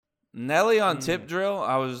Nelly on Tip Drill,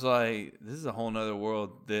 I was like, this is a whole nother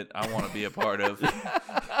world that I want to be a part of.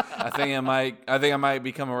 I think I might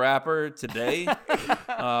become a rapper today.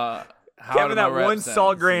 Kevin, that one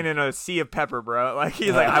salt grain in a sea of pepper, bro. Like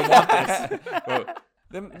he's like, I want this.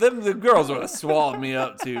 The girls would have swallowed me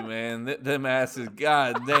up too, man. Them asses,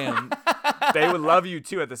 goddamn. They would love you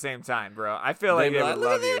too at the same time, bro. I feel like they would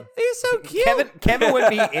love you. They're so cute. Kevin would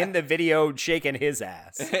be in the video shaking his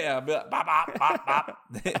ass. Yeah, I'd be like, bop, bop, bop,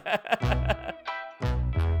 bop.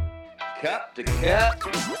 Cup to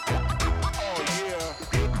cup.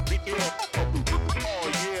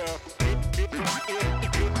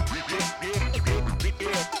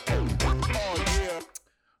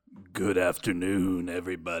 Good afternoon,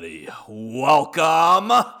 everybody.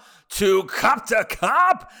 Welcome to Cup to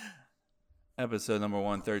Cup, episode number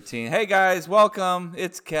 113. Hey, guys, welcome.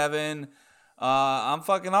 It's Kevin. I'm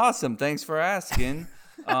fucking awesome. Thanks for asking.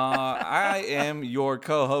 I am your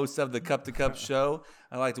co-host of the Cup to Cup show.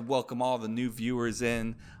 I'd like to welcome all the new viewers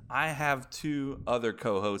in. I have two other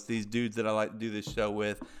co-hosts, these dudes that I like to do this show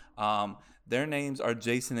with. Their names are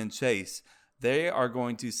Jason and Chase. They are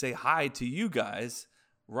going to say hi to you guys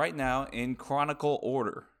right now in chronicle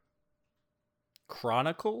order.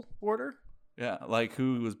 Chronicle order? Yeah, like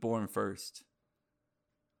who was born first.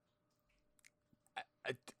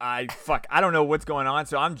 I don't know what's going on.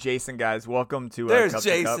 So I'm Jason, guys. Welcome to There's Cup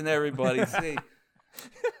Jason, to Cup. everybody. See,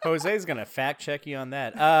 Jose's going to fact check you on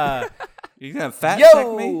that. you gonna fact check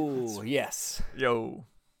me? Yes. Yo.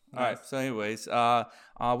 All right. So, anyways, we've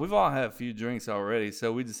all had a few drinks already,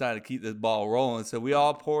 so we decided to keep this ball rolling. So we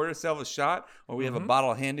all poured ourselves a shot, or we have a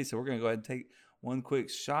bottle handy. So we're gonna go ahead and take one quick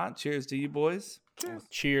shot. Cheers to you, boys.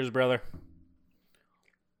 Cheers, brother.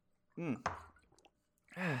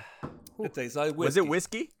 It tastes like whiskey. Was it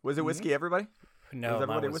whiskey? Was it whiskey, everybody? No, Was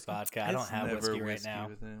mine everybody was whiskey? vodka. I don't have Never whiskey right now.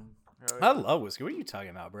 with him. I love whiskey. What are you talking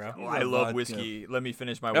about, bro? Oh, I love whiskey. Let me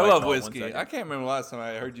finish my I White love Claw, 1 whiskey. second. I can't remember last time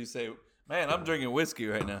I heard you say, "Man, I'm drinking whiskey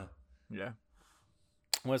right now." Yeah,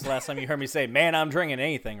 When's the last time you heard me say, "Man, I'm drinking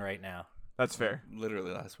anything right now"? that's fair.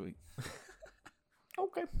 Literally last week.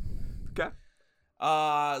 Okay. Okay.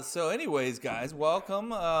 So anyways, guys, welcome.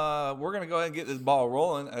 We're going to go ahead and get this ball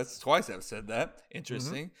rolling. That's twice I've said that.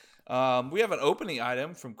 Interesting. We have an opening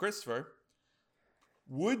item from Christopher.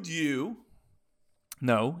 Would you,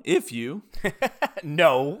 no, if you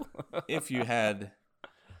No. had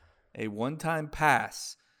a one-time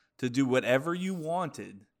pass to do whatever you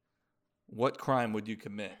wanted, what crime would you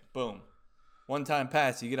commit? Boom. One-time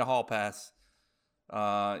pass, you get a hall pass.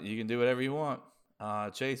 You can do whatever you want.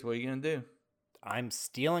 Chase, what are you going to do? I'm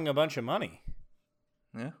stealing a bunch of money.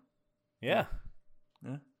 Yeah? Yeah.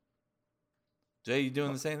 Yeah. Jay, you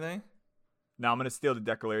doing the same thing? Now I'm gonna steal the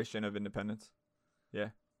Declaration of Independence. Yeah.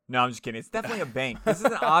 No, I'm just kidding. It's definitely a bank. This is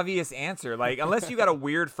an obvious answer. Like, unless you got a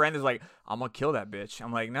weird friend who's like, I'm gonna kill that bitch.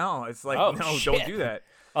 I'm like, no. It's like, Oh, no, shit. don't do that.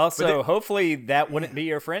 Also, hopefully that wouldn't be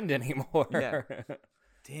your friend anymore. Yeah.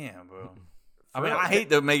 Damn, bro. I mean, I hate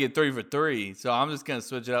to make it 3 for 3, so I'm just gonna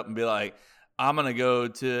switch it up and be like, I'm gonna go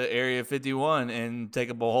to Area 51 and take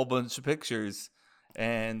up a whole bunch of pictures,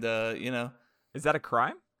 and Is that a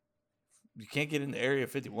crime? you can't get into Area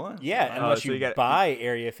 51. Yeah, unless so you you got- buy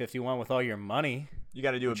Area 51 with all your money, You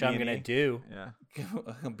got to do which a I'm B&E. going to do. Yeah.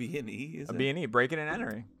 A B&E. Is A it? B&E, breaking and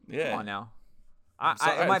entering. Yeah. Come on now.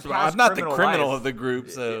 Sorry, in my I'm past not the criminal life- of the group,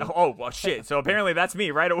 so. Oh, well, shit. So apparently that's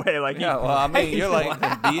me right away. Like, Yeah, well, I mean, you're like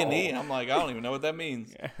Wow. B&E. I'm like, I don't even know what that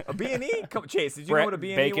means. a B&E? Come, Chase, did you know what a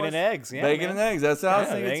B&E Bacon was? and eggs. Yeah, Bacon man. and eggs. That's what I was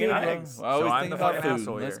Yeah, thinking bacon too. and bro. eggs. I always So I'm think the about fucking food.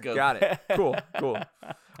 asshole Let's here. go. Got it. Cool.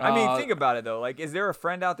 I mean, Uh, think about it though. Like, is there a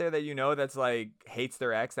friend out there that you know that's like hates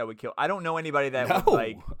their ex that would kill? I don't know anybody that No, would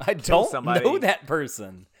like. I kill don't somebody. know that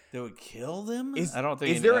person. They would kill them? Is, I don't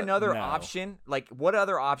think Is there that- another no. option? Like, what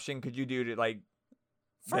other option could you do to like?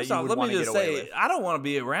 First that you off, would let me wanna just get away say, with? I don't want to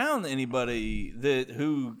be around anybody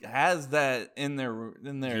who has that in their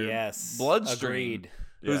Yes. bloodstream. Agreed.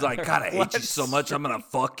 Who's Yeah. like, God, I hate you so much, I'm gonna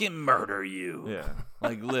fucking murder you. Yeah.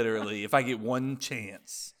 Like literally, if I get one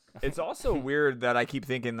chance. It's also weird that I keep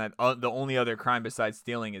thinking that the only other crime besides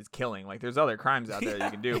stealing is killing. Like, there's other crimes out there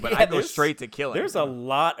you can do, but Yeah, I go there's- straight to killing. There's a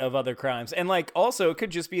lot of other crimes. And, like, also, it could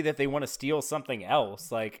just be that they want to steal something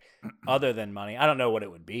else, like, other than money. I don't know what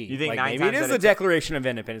it would be. You think like, 9 maybe it times is out the of Declaration of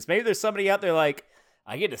Independence. Maybe there's somebody out there like,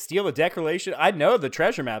 I get to steal the Declaration. I know the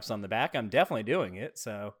treasure map's on the back. I'm definitely doing it.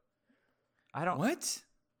 So, I don't. What?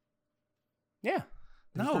 yeah.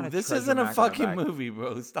 No, this isn't a fucking movie,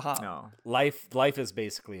 bro. Stop. No. Life is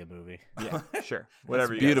basically a movie. Yeah, sure.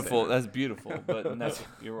 Whatever. That's you guys beautiful. say. That's beautiful. But no,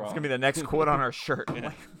 you're wrong. It's gonna be the next quote on our shirt.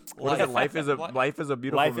 What is it? Life is a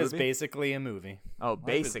beautiful Life movie. is basically a movie. Oh, is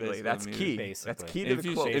basically, basically that's a movie. key. Basically. That's key to If the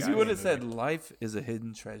you, quote. if guys. you would have said life is a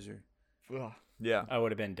hidden treasure, Yeah, I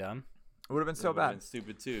would have been dumb. it would have been so it would've bad. been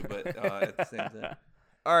stupid too. But at the same time,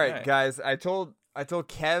 All right, Alright. guys. I told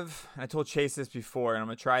Kev, I told Chase this before, and I'm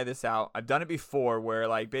gonna try this out. I've done it before, where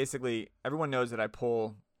like basically everyone knows that I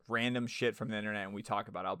pull random shit from the internet and we talk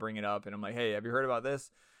about it. I'll bring it up and I'm like, hey, have you heard about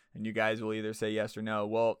this? And you guys will either say yes or no.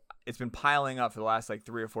 Well, it's been piling up for the last like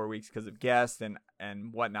 3 or 4 weeks because of guests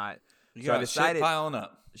and whatnot. you So I got decided shit piling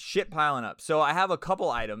up. shit piling up. So I have a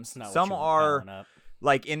couple items. Not what Some you want are piling up.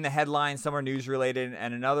 like in the headlines, some are news related,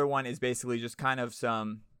 and another one is basically just kind of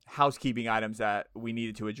some housekeeping items that we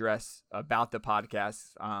needed to address about the podcast.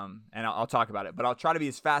 And I'll talk about it, but I'll try to be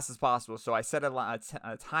as fast as possible. So I set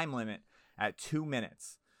a time limit at 2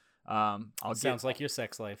 minutes. Sounds like your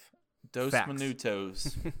sex life. Dos Facts.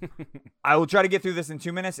 minutos. I will try to get through this in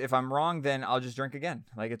 2 minutes. If I'm wrong, then I'll just drink again.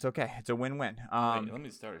 Like, it's okay. It's a win-win. Wait, let me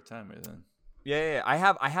start a timer then. Yeah. I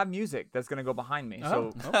have music that's gonna go behind me.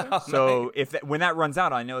 Oh, So okay. so if when that runs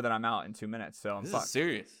out, I know that I'm out in 2 minutes. So I'm This fucked. is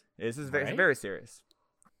serious. This is Right? very serious.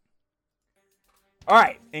 All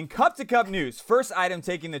right, in Cup to Cup news, first item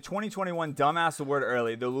taking the 2021 Dumbass Award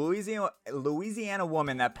early, the Louisiana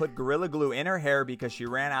woman that put Gorilla Glue in her hair because she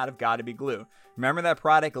ran out of Gotta Be Glue. Remember that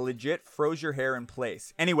product legit froze your hair in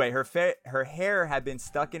place. Anyway, her hair had been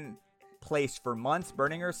stuck in place for months,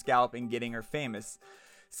 burning her scalp and getting her famous.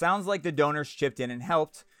 Sounds like the donors chipped in and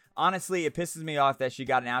helped. Honestly, it pisses me off that she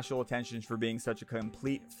got national attention for being such a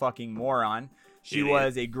complete fucking moron. She Idiot.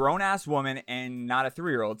 was a grown-ass woman and not a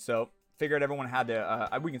 3-year-old, so figured everyone had to,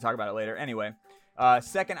 we can talk about it later. Anyway,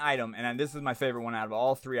 second item, and this is my favorite one out of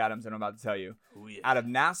all 3 items that I'm about to tell you. Ooh, yeah. Out of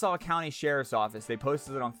Nassau County Sheriff's Office, they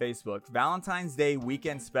posted it on Facebook. Valentine's Day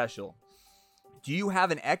weekend special. Do you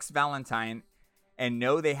have an ex-Valentine and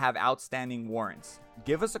know they have outstanding warrants?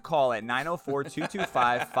 Give us a call at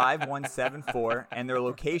 904-225-5174 and their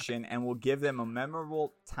location, and we'll give them a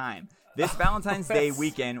memorable time. This Valentine's Day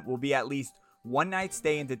weekend will be at least 1 night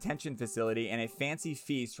stay in detention facility and a fancy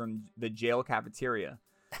feast from the jail cafeteria.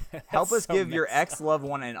 Help us so give your messed ex-loved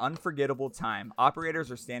one an unforgettable time.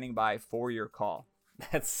 Operators are standing by for your call.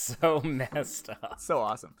 That's so messed up. So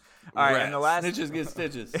awesome. All right, and the last Snitches get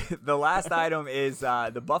stitches. the last item is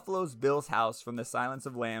the Buffalo Bill's house from the Silence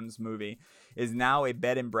of Lambs movie is now a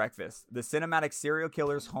bed and breakfast. The cinematic serial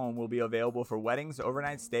killer's home will be available for weddings,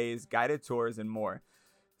 overnight stays, guided tours, and more.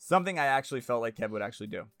 Something I actually felt like Kev would actually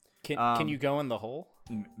do. Can you go in the hole?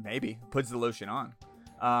 Maybe puts the lotion on.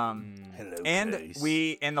 Hello, And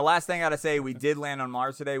Grace. and the last thing I gotta say, we did land on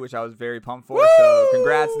Mars today, which I was very pumped for. So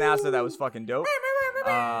congrats, NASA. That was fucking dope.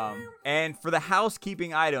 And for the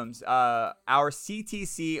housekeeping items, our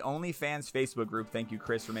CTC OnlyFans Facebook group. Thank you,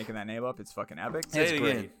 Chris, for making that name up. It's fucking epic. Say it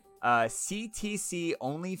again. CTC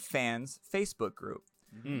OnlyFans Facebook group.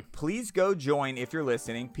 Please go join if you're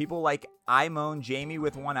listening. People like I Moan, Jamie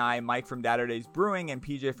with one eye, Mike from Data Days Brewing, and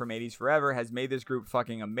PJ from 80s Forever has made this group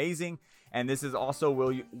fucking amazing. And this is also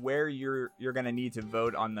where you're gonna need to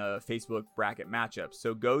vote on the Facebook bracket matchups.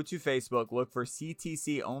 So go to Facebook, look for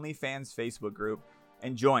CTC OnlyFans Facebook group,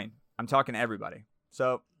 and join. I'm talking to everybody.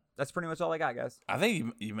 So that's pretty much all I got, guys. I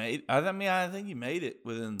think you made. I think you made it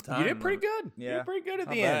within time. You did pretty good. Yeah. You did pretty good at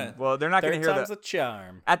Not the bad. end. Well, they're not gonna Third hear time's the. a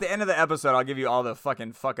charm. At the end of the episode, I'll give you all the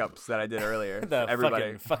fucking fuck ups that I did earlier. The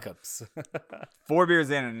Everybody. fucking fuck ups. 4 beers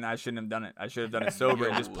in, and I shouldn't have done it. I should have done it sober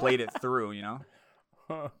and just played it through, you know?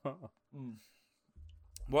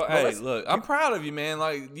 Well, hey, let's- look, I'm proud of you, man.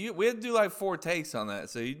 Like we had to do like 4 takes on that,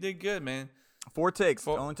 so you did good, man. 4 takes.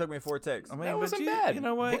 Four- It only took me 4 takes. I mean, That but wasn't you, bad. You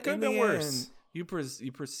know what? It could've In been the worse. end, you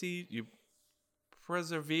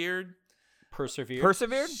persevered. Persevered.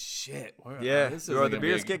 Persevered? Shit. Yeah. This Bro, is the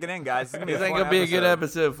beer's kicking in, guys. This is gonna be This a ain't fun gonna be a good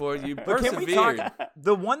episode. episode for you. But can we Persevered. talk?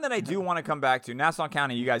 The one that I do want to come back to, Nassau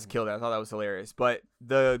County, you guys killed it. I thought that was hilarious. But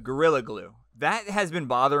the Gorilla Glue, that has been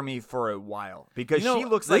bothering me for a while because You know, she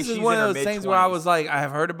looks this like is she's one in of her those mid-20s. things where I was like, I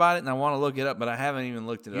have heard about it and I want to look it up, but I haven't even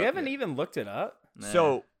looked it up. You haven't yet. even looked it up.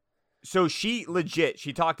 Nah. So she legit,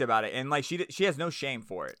 she talked about it, and like she has no shame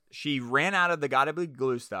for it. She ran out of the Gotta Be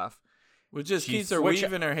Glue stuff. Which just She's- keeps her which-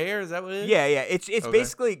 weaving her hair. Is that what it is? Yeah. It's Okay.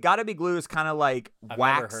 basically Gotta Be Glue is kind of like I've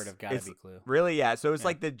wax. never heard of Gotta It's- Be Glue. Really? Yeah. So it's Yeah.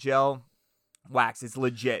 like the gel wax. It's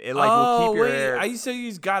legit. It like oh, will keep your wait. hair. I used to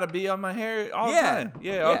use Gotta Be on my hair all Yeah. the time.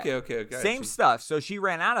 Yeah. Yeah. Okay. Got Same you. stuff. So she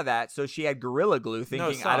ran out of that. So she had Gorilla Glue,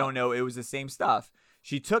 thinking stop. I don't know, it was the same stuff.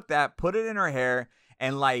 She took that, put it in her hair,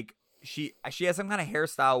 and like she has some kind of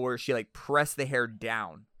hairstyle where she like pressed the hair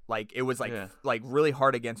down. Like it was like Yeah. like really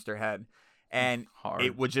hard against her head. And Hard.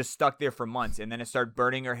 it was just stuck there for months. And then it started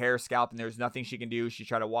burning her hair, scalp, and there was nothing she can do. She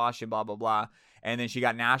tried to wash it, blah, blah, blah. And then she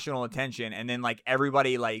got national attention. And then like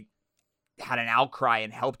everybody like had an outcry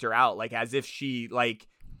and helped her out, like as if she like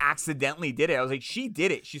accidentally did it. I was like, she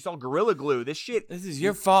did it. She saw Gorilla Glue. This shit, This is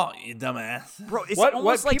your fault, you dumbass. bro. It's what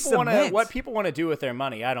almost like people want to cement. what people want to do with their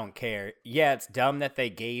money, I don't care. Yeah, it's dumb that they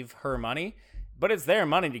gave her money, but it's their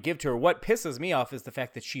money to give to her. What pisses me off is the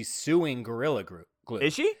fact that she's suing Gorilla Glue.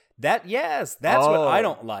 Is she? That's what I Oh.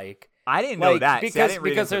 don't like. I didn't know Like, that. See, I because didn't read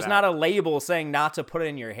because into there's that. not a label saying not to put it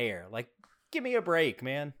in your hair. Like, give me a break,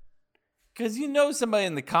 man. Because somebody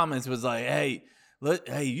in the comments was like, hey,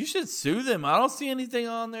 you should sue them. I don't see anything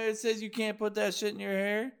on there that says you can't put that shit in your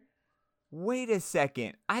hair. Wait a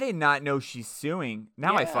second. I did not know she's suing.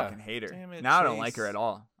 Now I Yeah. fucking hate her. Damn it, Now I don't like Chase. her at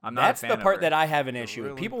all. I'm not That's a the fan of part her. that I have an issue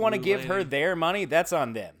with. Gorilla People want to Glue give her lady. their money. That's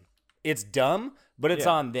on them. It's dumb, but it's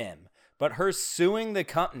Yeah. on them. But her suing the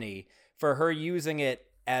company for her using it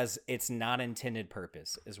as its not intended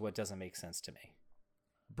purpose is what doesn't make sense to me.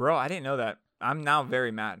 Bro, I didn't know that. I'm now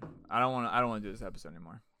very mad. I don't want to do this episode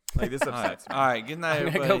anymore. Like this All right, upsets me. all right. Good night, I'm gonna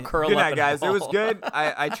everybody. go curl Good up night, in a guys. It was ball. good.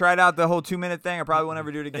 I tried out the whole 2-minute thing. I probably won't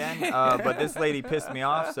ever do it again. But this lady pissed me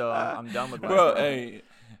off, so I'm done with life. Bro, hey.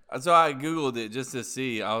 So I Googled it just to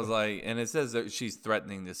see. I was like, and it says that she's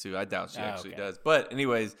threatening to sue. I doubt she actually okay. does. But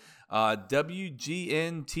anyways,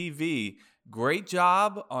 WGN TV, great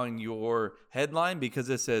job on your headline because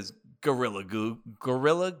it says Gorilla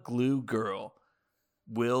Glue Girl.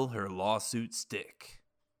 Will her lawsuit stick?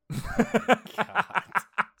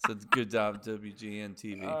 So it's good job, WGN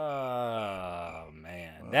TV. Oh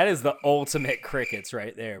man, that is the ultimate crickets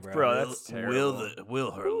right there, bro. Bro, that's terrible. Will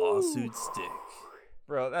her lawsuit stick?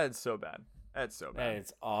 Bro, that's so bad. That's so bad.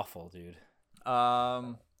 It's awful, dude.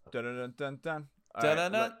 Dun dun dun dun dun. All right,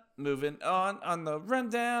 Da-da-da. Moving on the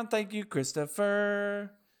rundown. Thank you,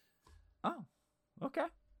 Christopher. Oh, okay.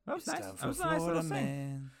 That was It's nice. time That was a nice little Florida thing.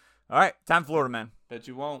 Man. All right, time for Florida Man. Bet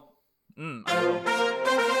you won't. I will.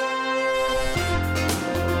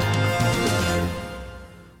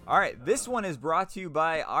 All right, this one is brought to you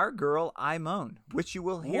by our girl Imone, which you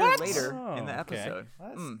will hear What? later Oh, in the okay. episode.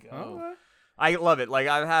 Let's go. Okay. I love it. Like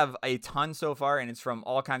I have a ton so far, and it's from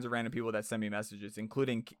all kinds of random people that send me messages,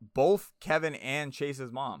 including both Kevin and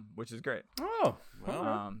Chase's mom, which is great. Oh,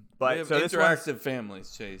 Well, But we have so this one's, interactive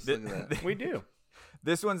families, Chase. Look at that. we do.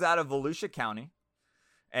 this one's out of Volusia County,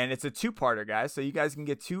 and it's a two-parter, guys. So you guys can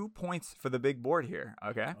get 2 points for the big board here.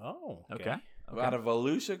 Okay. Oh, Okay. Out of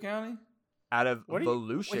Volusia County? Out of What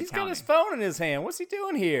Volusia he's got County. his phone in his hand. What's he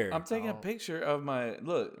doing here? I'm taking a picture of my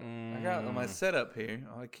look. I got my setup here.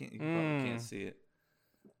 Oh, I can't. You probably can't see it.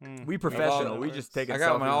 We professional. We just take. I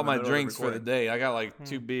got all my drinks for the day. I got like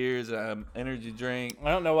 2 beers, energy drink. I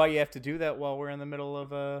don't know why you have to do that while we're in the middle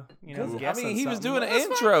of I guessing mean, he was something. doing an That's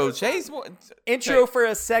fine. intro. Chase, Intro for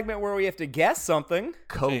a segment where we have to guess something.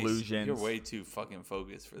 collusions. You're way too fucking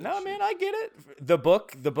focused for this. No, shit. man, I get it. The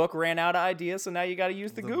book ran out of ideas, so now you got to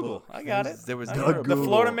use the Google. book. I got it. There was I no got it. The Google.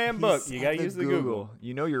 Florida Man He book. said You got to use the Google.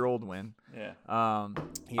 You know your old win. Yeah. You All gotta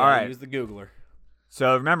right. use the Googler.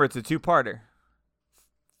 So remember, it's a two-parter.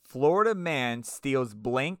 Florida man steals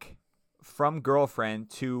blank from girlfriend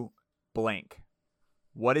to blank.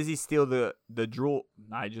 What does he steal the jewel?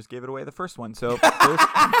 I just gave it away the first one. So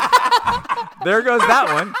there goes that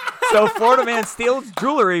one. So Florida man steals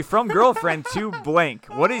jewelry from girlfriend to blank.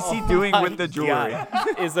 What is he doing with the jewelry?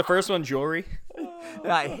 God. Is the first one jewelry?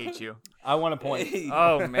 I hate you. I want a point.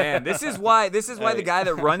 Oh man, this is why the guy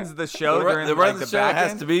that runs the show during the like, run the show back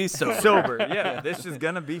has end- to be sober. sober. Yeah, this is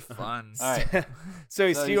gonna be fun. All right. So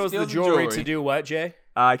he So he steals the steals the jewelry jewelry. to do what, Jay?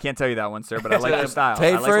 I can't tell you that one, sir, but I like your style.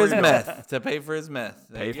 Pay I like for where his you're going. meth. To pay for his meth.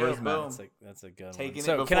 There Pay you for go. his meth. Boom. That's a good Taking one. it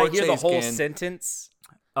So can I before hear the Chase whole can. sentence?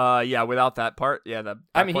 Yeah, without that part. Yeah,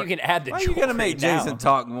 I mean, you can add the Why are jewelry you gonna make now. Jason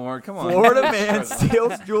talk more? Come on. Florida man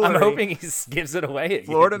steals jewelry. I'm hoping he gives it away again.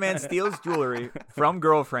 Florida man steals jewelry from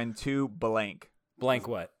girlfriend to blank. Blank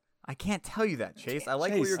what? I can't tell you that, Chase. I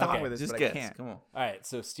like where Chase, you're stop. going with this, Just but guess. I can't. Come on. All right,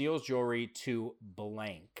 so steals jewelry to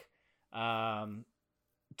blank.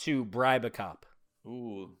 To bribe a cop.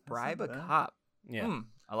 Ooh. that's Bribe a not bad. cop. Yeah.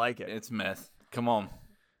 I like it. It's meth. Come on.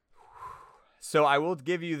 So I will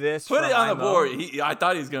give you this. Put it from on the Imone. board. I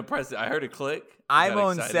thought he was gonna press it. I heard a click. I got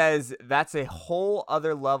Imone excited. says that's a whole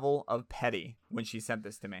other level of petty when she sent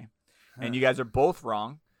this to me. And you guys are both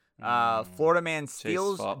wrong. Florida man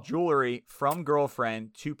steals fault. jewelry from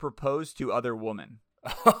girlfriend to propose to other woman.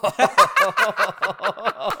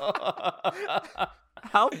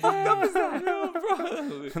 How fucked up is that?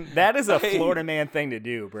 bro. That is a Hey. Florida man thing to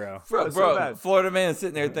do, bro. Bro, Bro, so bad. Florida man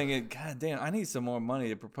sitting there thinking, God damn, I need some more money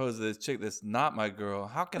to propose to this chick that's not my girl.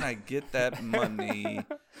 How can I get that money?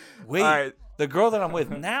 Wait, All right. the girl that I'm with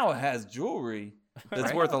now has jewelry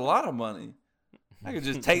that's worth a lot of money. I could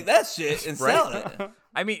just take that shit and sell it.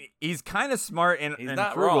 I mean, he's kind of smart and, He's and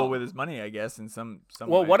not frugal wrong. with his money, I guess. In some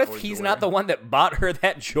Well, way, what if or he's jewelry. not the one that bought her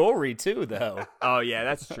that jewelry too, though? Oh yeah,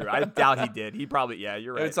 that's true. I doubt he did. He probably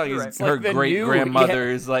you're right. It's like You're his, right. her like the great new-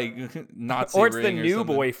 grandmother's like Nazi Or it's the ring or new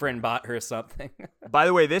something. boyfriend bought her something. By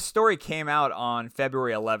the way, this story came out on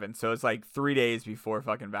February 11th, so it's like 3 days before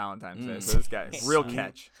fucking Valentine's Day. So this guy, real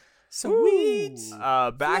catch. Sweet.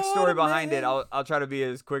 Backstory Florida behind it. man. I'll try to be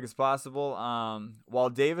as quick as possible. While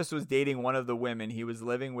Davis was dating one of the women, he was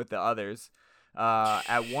living with the others.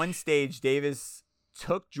 At one stage, Davis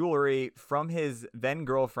took jewelry from his then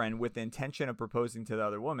girlfriend with the intention of proposing to the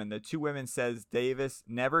other woman. The two women says Davis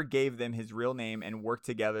never gave them his real name and worked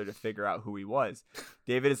together to figure out who he was.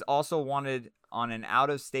 David is also wanted on an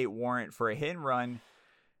out-of-state warrant for a hit and run.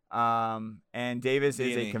 And Davis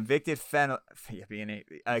is a B&E. convicted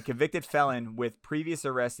a convicted felon with previous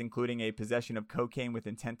arrests, including a possession of cocaine with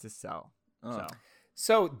intent to sell. Oh. So,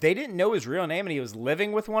 So they didn't know his real name, and he was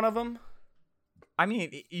living with one of them. I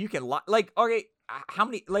mean, you can like, okay, how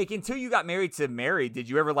many until you got married to Mary, did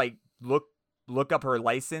you ever like look up her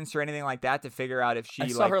license or anything like that to figure out if she I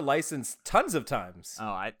saw like? her license tons of times. Oh,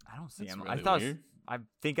 I don't see That's Emily. really I thought weird. I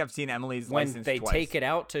think I've seen Emily's when license they twice. take it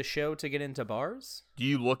out to show to get into bars. Do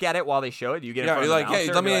you look at it while they show it? Do you get Yeah, it? you're like,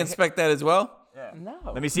 hey, let me inspect that as well. No.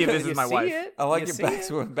 Let me see if this is You my see wife. it? I like You your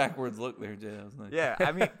see it? backwards look there, Jay. I was like, Yeah,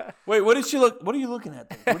 I mean, wait, what did she look? What are you looking at?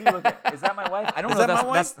 There? what do you look at? Is that my wife? I don't Is know. that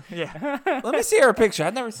my That's yeah. Let me see her picture.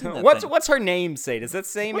 I've never seen that. What's thing. what's her name say? Does that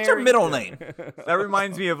say What's Mary? her middle name? That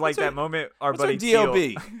reminds me of like that moment our what's her buddy DOB?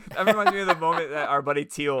 Teal. That reminds me of the moment that our buddy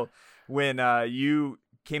Teal, when you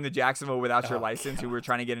came to Jacksonville without your license, we were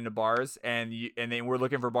trying to get into bars, and then we're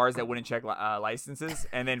looking for bars that wouldn't check licenses,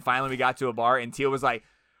 and then finally we got to a bar, and Teal was like,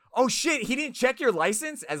 "Oh shit, he didn't check your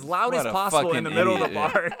license," as loud What as a possible in fucking the middle of the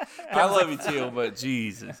idiot. bar. I love you, Teal, but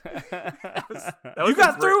Jesus, That was you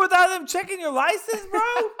got the through without them checking your license, bro.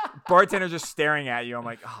 bartender just staring at you. I'm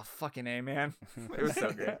like, oh fucking A, man. It was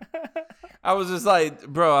so great. I was just like,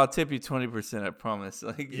 bro, I'll tip you 20%. I promise.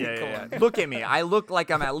 Like, come on. Look at me. I look like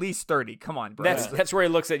I'm at least 30. Come on, bro. That's where he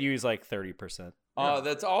looks at you. He's like 30%.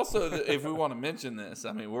 That's also if we want to mention this.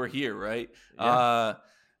 I mean, we're here, right? Yeah.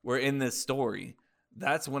 We're in this story.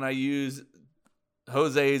 That's when I use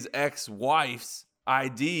Jose's ex-wife's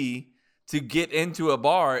ID to get into a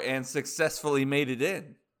bar and successfully made it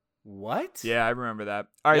in. What? Yeah, I remember that.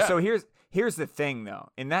 All right, Yeah. so here's the thing though.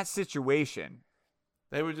 In that situation,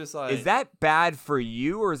 They were just like, is that bad for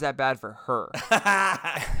you or is that bad for her?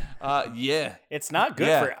 yeah. It's not good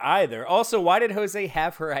Yeah. for either. Also, why did Jose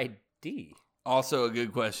have her ID? Also a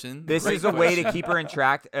good question. This Great is a way question. to keep her in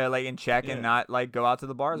check Yeah. and not like go out to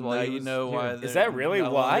the bars while Now he you was know here. why. Is they're that really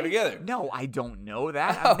no longer why? together? No, I don't know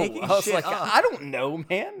that. Oh, I'm making I was shit like, up. I don't know,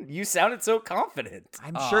 man. You sounded so confident.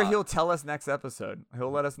 I'm sure he'll tell us next episode.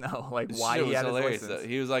 He'll let us know like This why shit he was had his hilarious, license. though.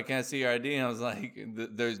 He was like, "Can I see your ID?" And I was like,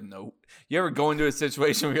 "There's no." You ever go into a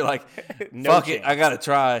situation where you're like, No "Fuck it, chance. I gotta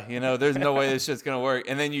try." You know, there's no way this shit's gonna work.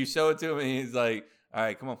 And then you show it to him, and he's like, "All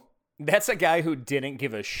right, come on." That's a guy who didn't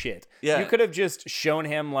give a shit. Yeah. You could have just shown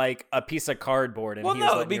him like a piece of cardboard and Well, he was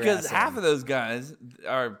no, letting your because ass half in. of those guys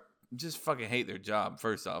are just fucking hate their job.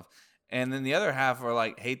 First off, and then the other half are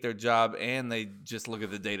like hate their job and they just look at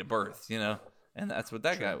the date of birth. You know, and that's what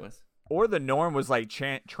that guy was. Or the norm was like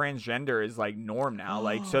transgender is like norm now.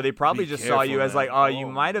 Like so they probably Be just saw you careful, as like, man. oh, you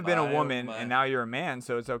Oh might have been my, a oh woman my. and now you're a man,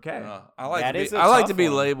 so it's okay. I like That to is be. a I like to tough be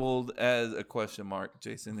one. labeled as a question mark,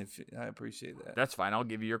 Jason. If I appreciate that. That's fine. I'll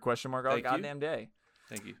give you your question mark all Thank you. goddamn day.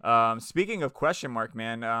 Thank you. Speaking of question mark,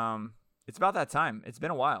 man, it's about that time. It's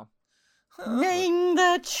been a while. Name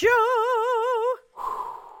that show.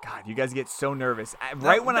 God, you guys get so nervous.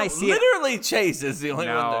 Right when I see it, literally Chase is the only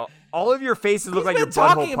one. no, That, all of your faces look he's like your been butthole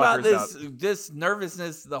talking about puckers this up. this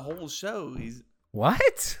nervousness the whole show.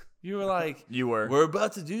 What? You were like, You were. we're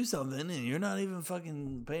about to do something, and you're not even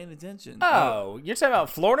fucking paying attention. Oh, you're talking about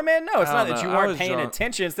Florida Man? No, it's I not don't that you know. I weren't was paying drunk.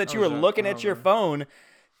 attention. It's that I you was were drunk. looking I at don't your know. phone,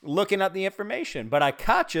 looking up the information. But I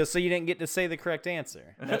caught you, so you didn't get to say the correct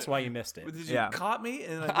answer. That's why you missed it. Did you Yeah. caught me?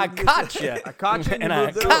 And I didn't get caught to- you. I caught you and and you I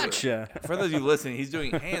moved it caught you. For those of you listening, he's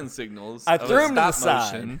doing hand signals. I of threw a him to the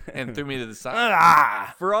stop side. motion and threw me to the side.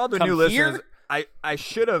 Ah! For all the Come new here? listeners, I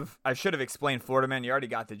should have explained Florida Man. You already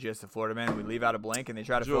got the gist of Florida Man. We leave out a blank and they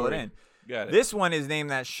try to fill it Jewelry. in. Got it. This one is named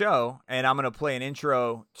that show, and I'm gonna play an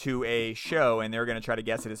intro to a show, and they're gonna try to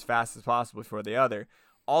guess it as fast as possible before the other.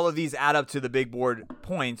 all of these add up to the big board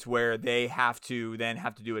points where they have to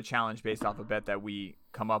do a challenge based off a bet that we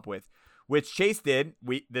come up with, which Chase did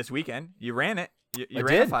this weekend. You ran it. You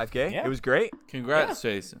ran a 5K. Yeah. It was great. Congrats,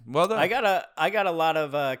 Jason. Well done. I got a lot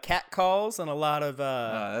of cat calls and a lot of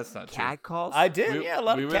that's not Cat calls? I did, a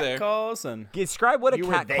lot we of were cat there. calls and Describe what a You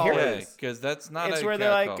were cat there. call true. Yeah, is. because that's not it's a where cat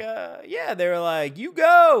they're like, call. they were like, you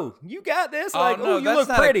go, you got this. Oh, Like, no, oh, you that's look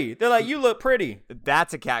not a- pretty. They're like, you look pretty.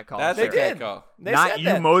 That's a cat call. That's They a cat did. call. They not said you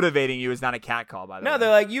that. motivating you is not a cat call, by the way. No, they're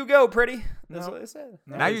like, you go, pretty. That's what they said.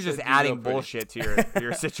 No, now they you're just said you adding go pretty. bullshit to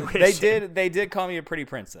your situation. They did call me a pretty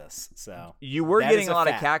princess. So You were That getting is a a lot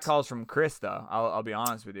of fact. cat calls from Chris, though. I'll be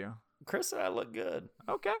honest with you. Chris said I look good.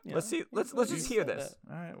 Okay, Yeah. let's see. Let's You just hear said this.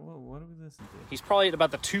 All right. Well, what do we listen to? He's probably at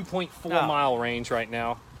about the 2.4 No. mile range right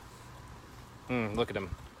now. Look at him.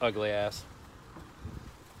 Ugly ass.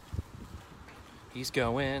 He's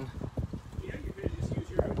going.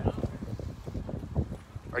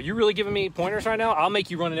 Are you really giving me pointers right now? I'll make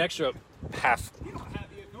you run an extra half. You don't have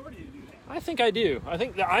the authority to do that. I think I do. I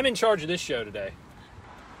think that I'm in charge of this show today.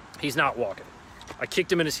 He's not walking. I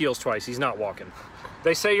kicked him in his heels twice. He's not walking.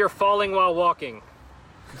 They say you're falling while walking.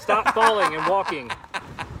 Stop falling and walking.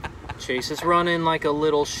 Chase is running like a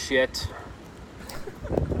little shit.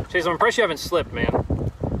 Chase, I'm impressed you haven't slipped, man.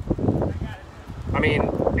 I mean,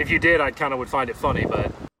 if you did, I kind of would find it funny,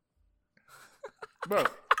 but... Bro,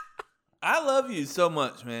 I love you so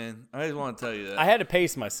much, man. I just want to tell you that. I had to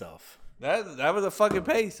pace myself. That was a fucking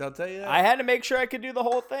pace, I'll tell you that. I had to make sure I could do the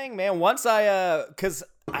whole thing, man. Once cause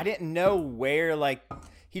I didn't know where, like,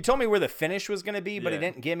 he told me where the finish was going to be, but he Yeah.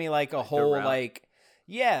 didn't give me like a whole, route. like,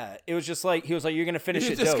 yeah, it was just like, he was like, you're going to finish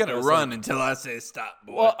You're it just dope. I gonna was run like, until I say stop,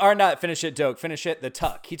 boy. well, or not finish it dope, finish it the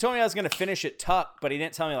tuck. He told me I was going to finish it tuck, but he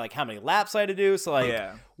didn't tell me like how many laps I had to do. So like,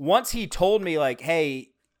 Yeah. once he told me like, hey,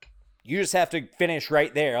 you just have to finish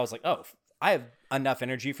right there. I was like, oh, I have enough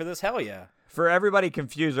energy for this. Hell yeah. For everybody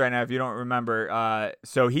confused right now, if you don't remember,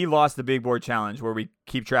 so he lost the Big Board Challenge where we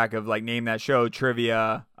keep track of like name that show,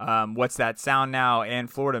 trivia, what's that sound now,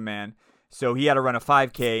 and Florida Man. So he had to run a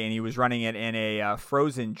 5K and he was running it in a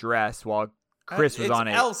frozen dress while Chris was it's on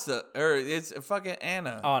it. Elsa, or it's fucking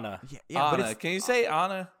Anna. Anna. Yeah, but Anna. it's Can you say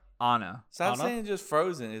Anna? Anna. Stop Anna? saying just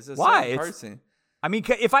Frozen. It's a Why? certain It's- person. I mean,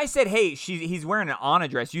 if I said, hey, he's wearing an Anna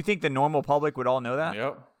dress, you think the normal public would all know that?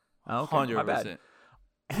 Yep. Oh, okay, my bad. 100%.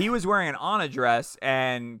 He was wearing an Anna dress,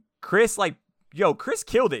 and Chris, Chris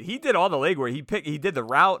killed it. He did all the legwork. He did the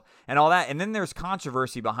route and all that, and then there's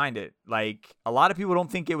controversy behind it. Like, a lot of people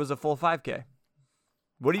don't think it was a full 5K.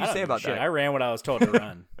 What do I you don't say know about shit. that? I ran what I was told to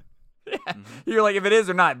run. You're like, if it is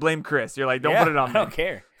or not, blame Chris. You're like, don't Yeah, put it on I me. don't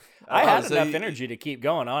care. I had so enough you- energy to keep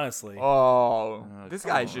going, honestly. Oh, this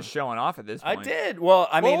come guy's on. just showing off at this I point. did. Well,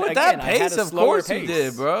 I mean, well, with again, that I had pace, a of slower course pace. you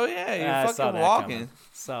did, bro. Yeah, you're I saw fucking that walking. coming.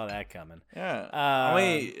 Saw that coming. Yeah. I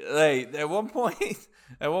mean, Um, like at one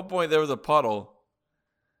point there was a puddle,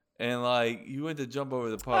 and like you went to jump over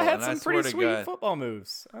the puddle, I had and some I swear pretty to sweet God, football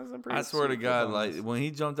moves. I swear to God, like when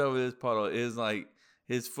he jumped over this puddle, it was like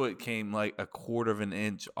his foot came like a quarter of an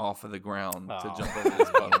inch off of the ground to Oh. jump over this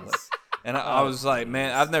puddle. And I was like,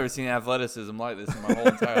 man, I've never seen athleticism like this in my whole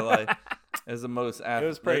entire life. It's the most. It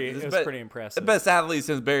was pretty. It was pretty The impressive. best athlete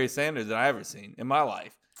since Barry Sanders that I ever seen in my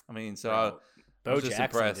life. I mean, so I Bo was just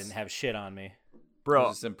Jackson impressed. didn't have shit on me. I Bro,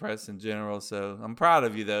 was just impressed in general. So I'm proud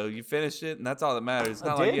of you, though. You finished it, and that's all that matters. It's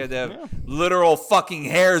not like did, you had to have yeah. literal fucking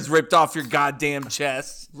hairs ripped off your goddamn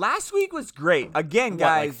chest. last week was great. Again, What,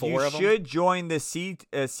 guys, like 4 you of 'em? should join the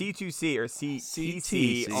C2C or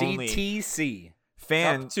CTC only CTC.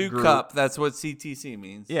 fan Cup to group. cup. That's what CTC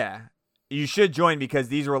means. Yeah. You should join because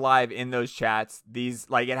these were live in those chats. These,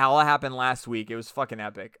 like, it all happened last week. It was fucking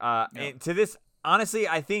epic. And to this, honestly,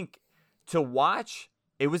 I think to watch,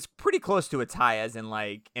 it was pretty close to a tie as in,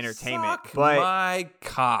 like, entertainment. Suck but my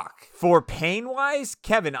cock. for pain-wise,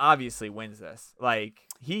 Kevin obviously wins this. Like,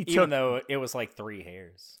 he Even took... though it was like 3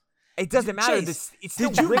 hairs. It doesn't matter. Chase, It's still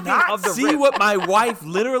Did you ripping not of the see rip. what my wife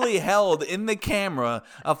literally held in the camera?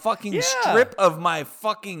 A fucking Yeah. strip of my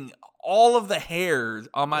fucking all of the hairs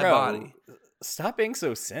on my Bro, body. Stop being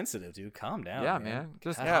so sensitive, dude. Calm down. Yeah, man.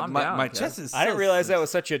 Just Yeah, calm my, down, my Kev. chest is. I didn't so realize that sensitive. was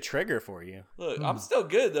such a trigger for you. Look, I'm still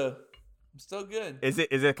good though. I'm still good. Is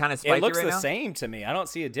it kind of spiky It looks right the now? same to me. I don't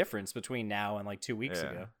see a difference between now and like 2 weeks Yeah.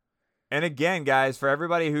 ago. And again, guys, for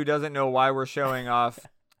everybody who doesn't know why we're showing off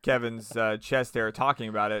Kevin's chest hair talking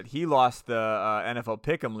about it, he lost the NFL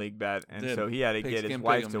Pick'em League bet, and Did. so he had to get his Pigskin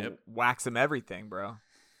wife Pick'em, to yep. wax him everything, bro.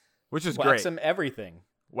 Which is Wax great. him everything.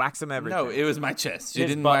 Wax him everything. No, it was my chest. She His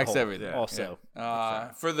didn't wax butthole everything. also.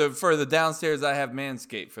 Yeah. For the downstairs, I have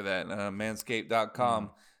Manscaped for that.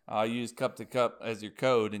 Manscaped.com. Use Cup to Cup as your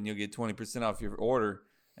code, and you'll get 20% off your order,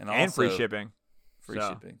 and free shipping. Free So,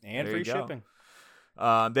 shipping. And There free you go. shipping.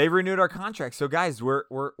 They renewed our contract, so guys, we're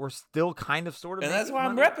still kind of sort of. And that's making why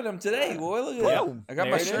I'm money. repping them today. Boy, look at that. Boom. I got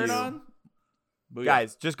There my it shirt is. on. Booyah.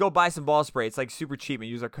 Guys, just go buy some ball spray. It's like super cheap and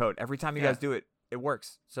use our code. Every time you Yeah. guys do it, it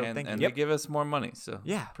works. So and thank and you. they give us more money. So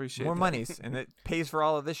Yeah, appreciate more that. monies, and it pays for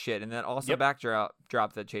all of this shit. And then also Yep. backdrop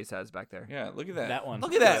that Chase has back there. Yeah, look at that. That one.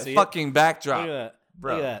 Look at that See it? fucking backdrop. Look at that.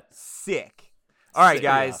 Bro, Look at that. sick. All right, Pretty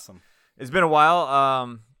guys, awesome. it's been a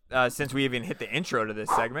while since we even hit the intro to this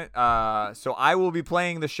segment. So I will be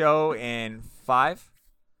playing the show in 5,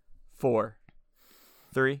 4,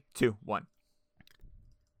 3, 2, 1.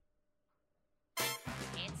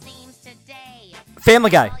 Family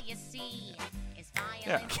Guy.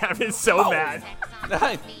 Yeah. Kevin's so mad.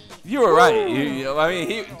 You were right. I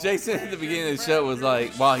mean, Jason at the beginning of the show was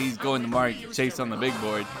like, while he's going to mark Chase on the big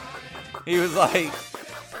board, he was like,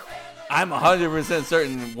 I'm 100%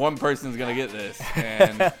 certain one person's going to get this.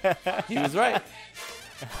 And he was right.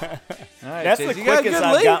 All right, That's Chase, the you got a quickest good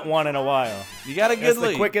I've lead. got one in a while. You got a good That's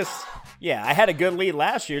lead. the quickest. Yeah, I had a good lead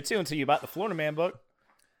last year too until you bought the Florida Man book.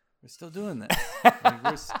 We're still doing that. Like,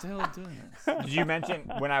 we're still doing this. Did you mention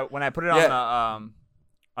when I put it Yeah.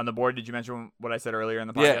 on the board? Did you mention what I said earlier in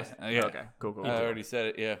the Yeah, podcast? yeah. Okay, cool. I already said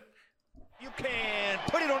it, yeah. You can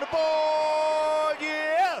put it on the board,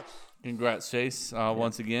 yeah. Congrats, Chase,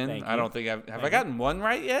 once again. Thank I you. don't think Have I gotten one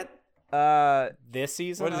right yet? This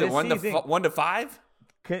season, What is I- it, 1 to season- 1 to 5?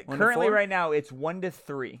 Currently, 4? right now, it's 1 to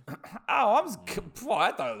 3. Oh,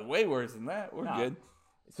 I thought it was way worse than that. We're No. good.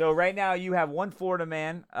 So right now you have one Florida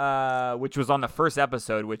man, which was on the first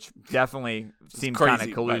episode, which definitely seemed kind crazy, of by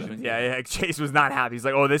the collusion. way. Yeah, Chase was not happy. He's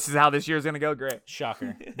like, "Oh, this is how this year's gonna go. Great."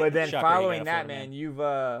 Shocker. But then Shocker, you following got a that, Florida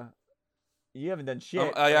man, you haven't done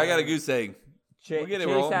shit. Oh, yeah, I got a goose egg. We'll get it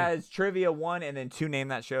Chase rolling. has trivia 1 and then 2 name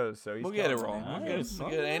that shows. So he's We'll get it killing wrong. man. We're Nice. good. We're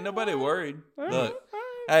good. Ain't nobody worried. Look, You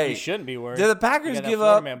hey, shouldn't be worried. did the You Packers got that give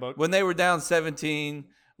Florida up Man book. when they were down 17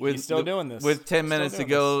 with still doing this. with 10 Still minutes to doing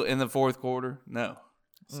go in the fourth quarter? No,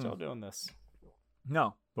 Still doing this.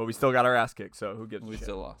 No, but we still got our ass kicked. So who gives a we shit?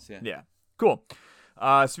 still lost. Yeah. Yeah, cool.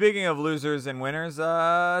 Speaking of losers and winners,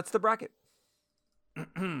 it's the bracket.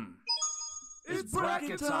 It's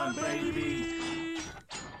bracket time, baby.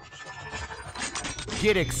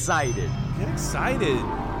 Get excited. Get excited.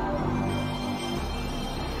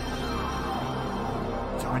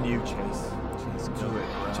 It's on you, Chase. Chase, do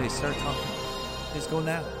it. Chase, start talking. Chase, go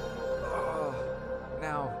now.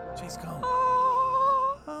 Now, Chase, go.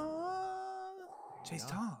 Chase,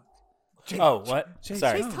 talk. Oh, what? Chase,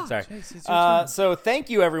 Sorry. Chase, talk. Sorry. Chase, it's your turn. So thank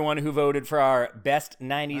you everyone who voted for our best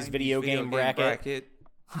 90s video game bracket.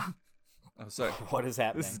 Oh, sorry. What is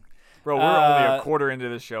happening? bro, we're only a quarter into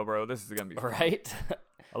this show, bro. This is gonna be fun. Right?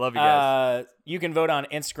 I love you guys. You can vote on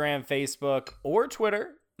Instagram, Facebook, or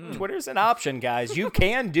Twitter. Twitter's an option, guys. You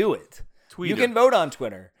can do it. You can vote on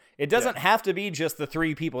Twitter. It doesn't have to be just the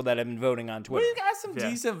 3 people that have been voting on Twitter. We got some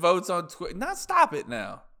decent votes on Twitter. Not stop it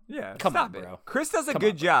now. Yeah, Come stop on, it. bro. Chris does a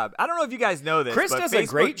good job. I don't know if you guys know this. Chris but does a Facebook-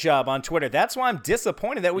 great job on Twitter. That's why I'm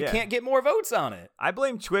disappointed that we Yeah. can't get more votes on it. I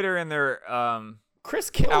blame Twitter and their Chris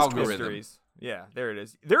kills Algorithm. Twitter. mysteries. Yeah, there it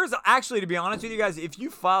is. There's actually, to be honest with you guys, if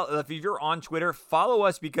you're on Twitter, follow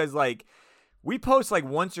us because like we post like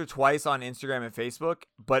once or twice on Instagram and Facebook,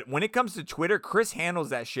 but when it comes to Twitter, Chris handles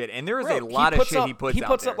that shit, and there is a lot of shit he puts He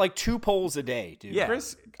puts out up like 2 polls a day, dude. Yeah.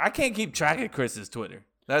 Chris, I can't keep track of Chris's Twitter.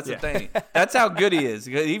 That's Yeah. the thing. That's how good he is.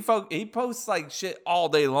 He posts like shit all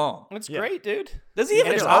day long. It's great, dude. Does he have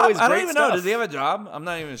And a it's job? always I don't great even know. stuff. Does he have a job? I'm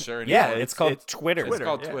not even sure. Yeah, anymore. it's called it's Twitter. It's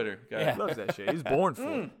called yeah. Twitter. Got Yeah. it. He loves that shit. He's born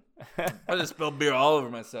for it. I just spilled beer all over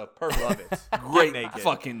myself. Perfect. Love it. Great naked.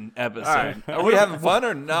 fucking episode. right. Are we having fun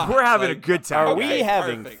or not? We're having a good time. Are Okay, we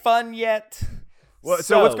having perfect. fun yet? Well,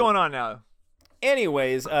 so what's going on now?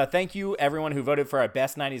 Anyways, thank you everyone who voted for our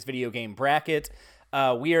best 90s video game bracket.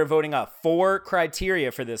 We are voting on 4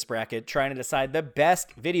 criteria for this bracket, trying to decide the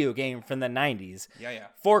best video game from the 90s. Yeah.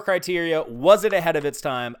 4 criteria: was it ahead of its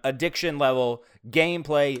time? Addiction level,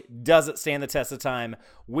 gameplay, does it stand the test of time?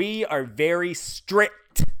 We are very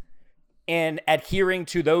strict in adhering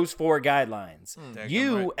to those 4 guidelines.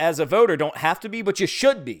 You, as a voter, don't have to be, but you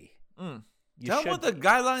should be. You Tell them should what the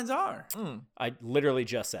guidelines are. I literally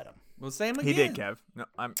just said them. Well, say them again. He did, Kev. No,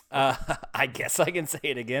 I'm. I guess I can say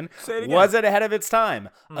it again. Say it again. Was it ahead of its time?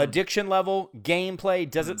 Addiction level, gameplay,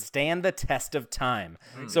 does it stand the test of time?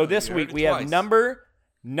 So this You week heard it we have twice.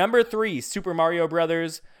 number 3, Super Mario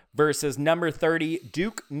Brothers versus number 30,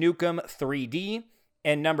 Duke Nukem 3D,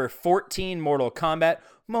 and number 14, Mortal Kombat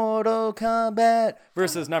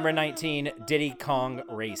versus number 19, Diddy Kong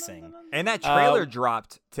Racing. And that trailer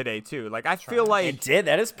dropped today too. Like I feel like It did.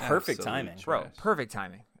 That is perfect Absolute timing. trash. bro, perfect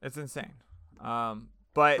timing. It's insane.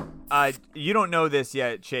 But you don't know this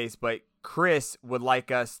yet, Chase, but Chris would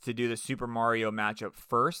like us to do the Super Mario matchup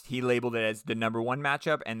first. He labeled it as the number 1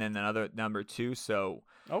 matchup and then another number 2. So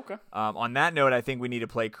Okay. on that note, I think we need to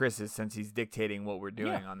play Chris's since he's dictating what we're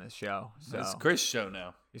doing on this show. So It's Chris' show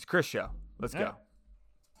now. it's Chris' show. Let's Yeah. go.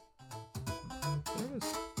 There it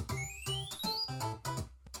is.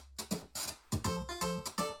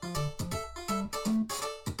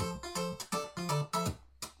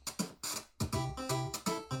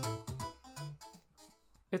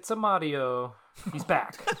 It's a Mario. He's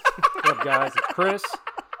back. What up, guys? It's Chris.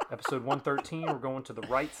 Episode 113. We're going to the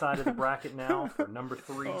right side of the bracket now for number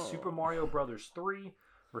 3, Super Mario Brothers 3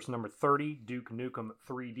 versus number 30, Duke Nukem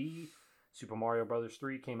 3D. Super Mario Brothers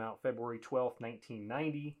 3 came out February 12th,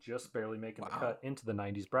 1990, just barely making the cut into the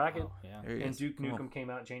 90s bracket. Yeah. There he And is. Duke Come on. Nukem came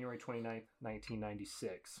out January 29th,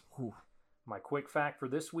 1996. My quick fact for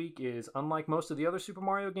this week is, unlike most of the other Super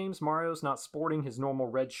Mario games, Mario's not sporting his normal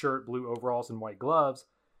red shirt, blue overalls, and white gloves.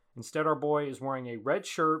 Instead, our boy is wearing a red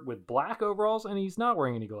shirt with black overalls, and he's not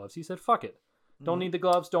wearing any gloves. He said, fuck it. Don't need the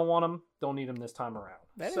gloves, don't want them, don't need them this time around.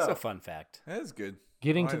 That is So, a fun fact. That is good.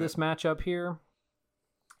 getting I to like this matchup here,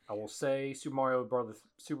 I will say Super Mario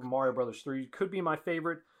Brothers 3 could be my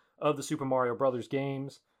favorite of the Super Mario Brothers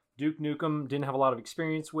games. Duke Nukem didn't have a lot of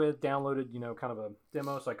experience with. Downloaded, kind of a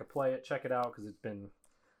demo so I could play it, check it out, because I don't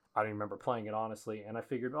even remember playing it honestly. And I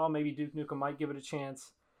figured, maybe Duke Nukem might give it a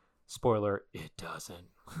chance. Spoiler, it doesn't.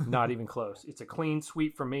 Not even close. It's a clean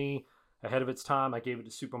sweep for me. Ahead of its time, I gave it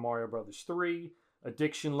to Super Mario Brothers 3.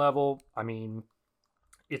 Addiction level,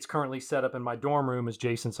 it's currently set up in my dorm room, as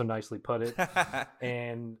Jason so nicely put it.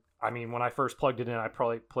 And when I first plugged it in, I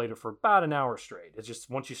probably played it for about an hour straight. It's just,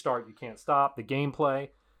 once you start, you can't stop. The gameplay,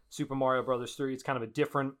 Super Mario Brothers 3, it's kind of a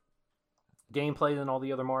different gameplay than all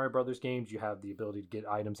the other Mario Brothers games. You have the ability to get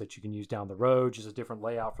items that you can use down the road, just a different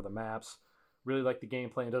layout for the maps. Really like the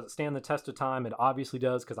gameplay. It doesn't stand the test of time. It obviously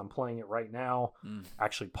does, because I'm playing it right now.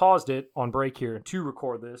 Actually paused it on break here to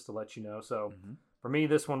record this to let you know. So for me,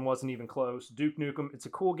 this one wasn't even close. Duke Nukem, it's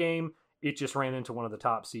a cool game. It just ran into one of the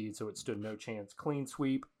top seeds, so it stood no chance. Clean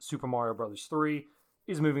sweep. Super Mario Brothers 3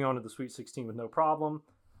 is moving on to the Sweet 16 with no problem.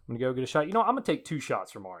 I'm going to go get a shot. I'm going to take 2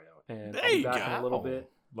 shots for Mario. And There I'll be you back in a go. little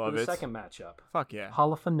bit Love for the it. second matchup. Fuck yeah.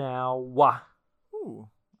 Holla for now. Wah. Ooh,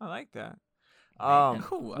 I like that.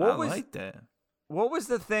 Cool. what I was- like that. What was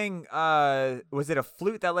the thing? Was it a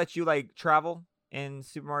flute that lets you travel in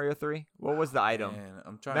Super Mario 3? What was the item? Man,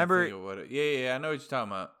 I'm trying Remember- to think of what it. Yeah, I know what you're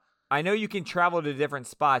talking about. I know you can travel to different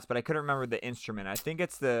spots, but I couldn't remember the instrument. I think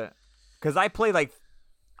it's because I played I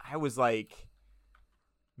was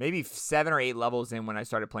maybe 7 or 8 levels in when I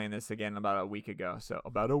started playing this again about a week ago.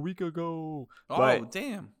 Oh, But-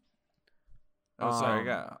 damn. Oh, sorry.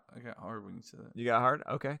 Um, I got hard when you said that. You got hard?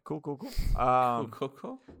 Okay, cool. Cool.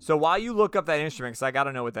 So while you look up that instrument, because I got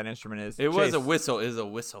to know what that instrument is. It was Chase, a whistle. It was a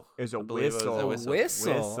whistle. It was a I believe it was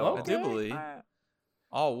whistle. Whistle. I do Okay. believe.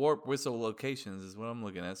 All warp whistle locations is what I'm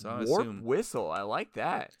looking at. So I Warp assume whistle. I like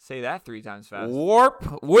that. Say that 3 times fast.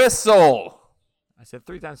 warp whistle. I said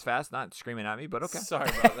 3 times fast, not screaming at me, but okay. Sorry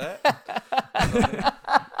about that.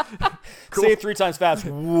 Say it 3 times fast.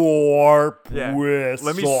 Warp Yeah. whistle.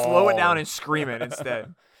 Let me slow it down and scream it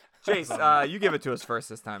instead. Chase, you give it to us first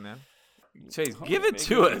this time, man. Chase, give it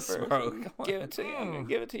to us, bro. Come on. Give it to you. I'm gonna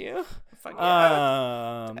give it to you. Fuck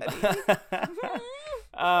yeah.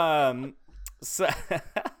 So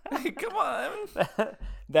Hey, come on.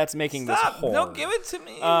 that's making Stop. this whole. Don't give it to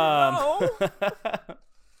me. Um, no.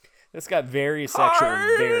 This got very sexual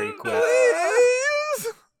very quick. Please.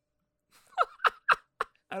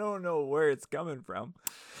 I don't know where it's coming from.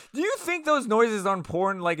 Do you think those noises on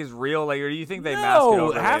porn is real? Or do you think they mask it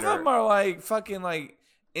over half later? of them are fucking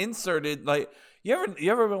inserted. You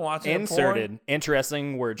ever been watching Inserted.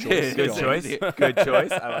 Interesting word choice. Good Go on. choice. Good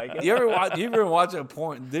choice. I like it. You ever watch a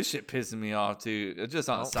porn? This shit pissing me off too. Just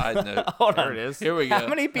on a side note. Hold There on. it is. Here we go. How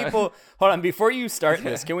many people? Hold on. Before you start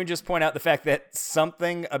this, can we just point out the fact that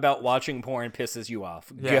something about watching porn pisses you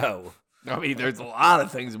off? Yeah. Go. I mean, there's a lot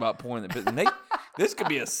of things about porn that piss. This could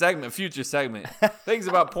be a future segment. Things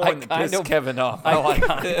about porn that kind piss of- Kevin off. I like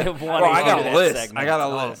kind it. of wanna Bro, I got do a that list. segment. I got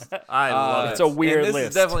a list. I love It's it. a weird and this list.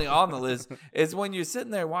 is definitely on the list. It's when you're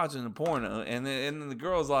sitting there watching the porno, and then the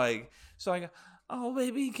girl's like, "Oh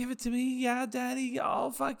baby, give it to me, yeah, daddy,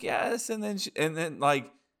 oh fuck yes," and then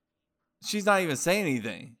she's not even saying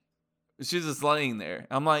anything. She's just laying there.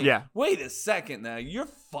 I'm like, Yeah. Wait a second now. You're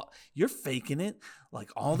faking it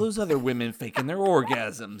like all those other women faking their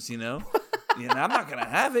orgasms, you know? I'm not gonna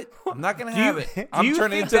have it. I'm not gonna have it. I'm you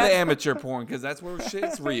turning think into the that's- amateur porn because that's where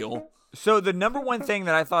shit's real. So the number one thing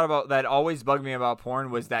that I thought about that always bugged me about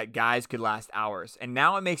porn was that guys could last hours. And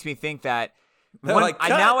now it makes me think that They're like, cut,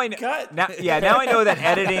 now I know. cut. Now I know that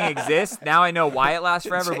editing exists. Now I know why it lasts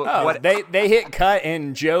forever. But Oh, what? they hit cut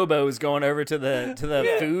and Jobo's going over to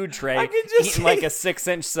the food tray, I could just eating like a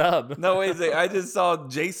 6-inch sub. No, wait a second. I just saw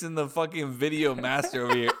Jason, the fucking video master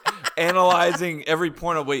over here, analyzing every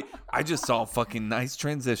point of, wait, I just saw a fucking nice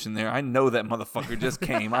transition there. I know that motherfucker just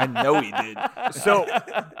came. I know he did. So,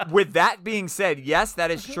 with that being said, yes, that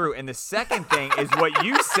is true. And the second thing is what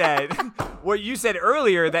you said. What you said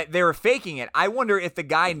earlier, that they were faking it. I wonder if the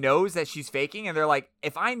guy knows that she's faking, and they're like,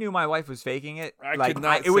 if I knew my wife was faking it,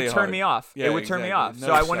 it would turn me off. Yeah, it would turn me off. No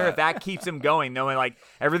So I wonder shot. if that keeps him going, knowing like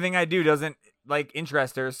everything I do doesn't like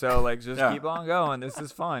interest her. So like just keep on going. This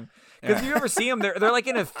is fun. Because you ever see them, they're like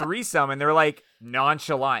in a threesome and they're like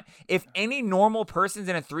nonchalant. If any normal person's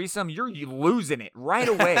in a threesome, you're losing it right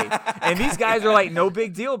away. And these guys are like, no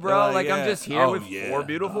big deal, bro. Like I'm just here with 4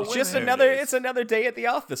 beautiful women. Just it's another day at the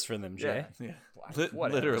office for them, Jay. Yeah.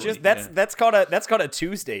 Whatever. Literally. Just that's called a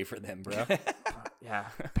Tuesday for them, bro. Yeah,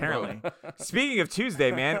 apparently. Speaking of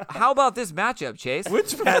Tuesday, man, how about this matchup, Chase?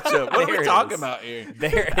 Which matchup? What are There we it talking is. about here?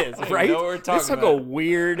 There it is, right? know what we're talking This took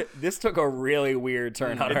about. This took a really weird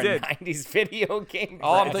turn on It our did. 90s video game.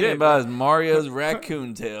 All I'm bracket. thinking about is Mario's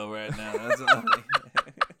raccoon tail right now. That's all I'm thinking.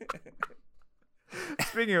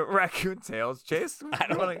 Speaking of raccoon tails, Chase,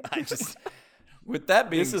 With that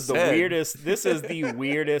being This is the said, weirdest. This is the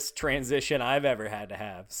weirdest transition I've ever had to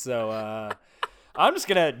have. So I'm just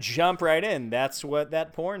gonna jump right in. That's what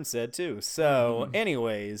that porn said too. So,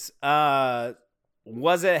 anyways,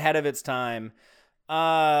 was it ahead of its time?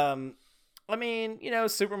 I mean,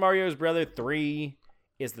 Super Mario Bros. 3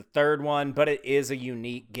 is the third one, but it is a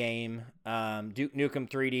unique game. Duke Nukem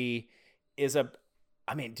 3D is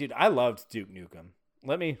I mean, dude, I loved Duke Nukem.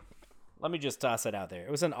 Let me just toss it out there.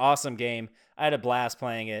 It was an awesome game. I had a blast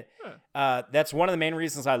playing it. That's one of the main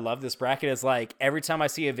reasons I love this bracket is like every time I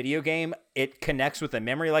see a video game, it connects with a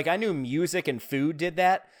memory. Like I knew music and food did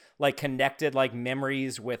that, like connected like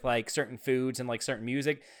memories with like certain foods and like certain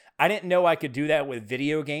music. I didn't know I could do that with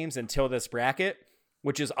video games until this bracket,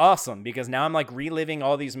 which is awesome because now I'm like reliving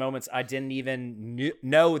all these moments I didn't even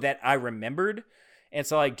know that I remembered. And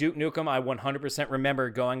so like Duke Nukem, I 100% remember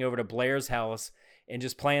going over to Blair's house and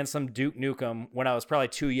just playing some Duke Nukem when I was probably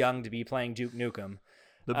too young to be playing Duke Nukem.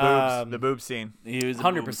 the boob scene. he was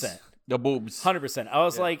 100%. The boobs. 100%. I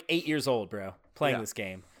was like 8 years old, bro, playing this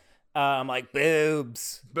game. I'm like,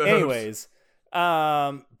 boobs. Anyways,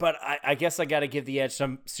 but I guess I got to give the edge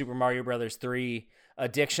to Super Mario Brothers 3.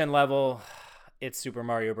 Addiction level, it's Super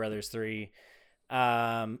Mario Brothers 3.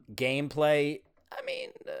 Gameplay, I mean,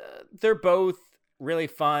 they're both really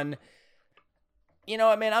fun. You know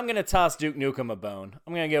what, man? I'm going to toss Duke Nukem a bone.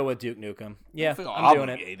 I'm going to go with Duke Nukem. Yeah, I'm doing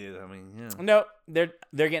it. I mean, yeah. No, they're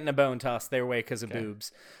getting a bone tossed their way because of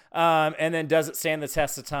boobs. And then does it stand the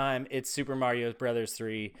test of time? It's Super Mario Brothers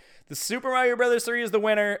 3. The Super Mario Brothers 3 is the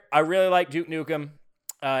winner. I really like Duke Nukem.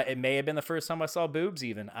 It may have been the first time I saw boobs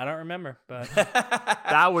even. I don't remember, but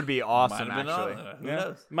That would be awesome, Might have been actually. on there. Who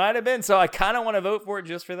knows? might have been. So I kind of want to vote for it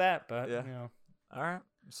just for that, but Yeah. All right.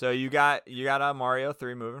 So you got Mario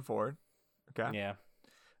 3 moving forward. Okay.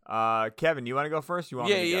 yeah. Kevin, you want to go first? You want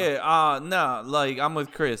me to go? Yeah. No, like I'm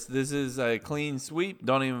with Chris. This is a clean sweep.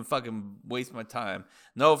 Don't even fucking waste my time.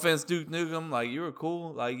 No offense, Duke Nukem. Like you were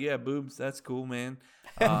cool. Like yeah, boobs. That's cool, man.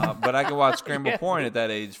 But I can watch scramble porn at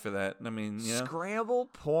that age for that. I mean, you know. Scramble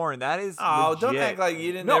porn. That is Oh, don't legit. act like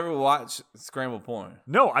you didn't No. ever watch scramble porn.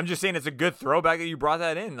 No, I'm just saying it's a good throwback that you brought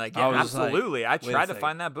that in. Like, I yeah, was just like, absolutely. I wait a tried to second.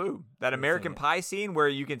 find that boob. That American Pie scene where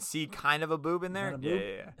you can see kind of a boob in there. that a boob?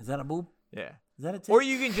 Yeah. Is that a boob? Yeah. Is that a tit? Or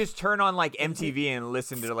you can just turn on like MTV and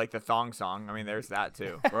listen to like the thong song. I mean, there's that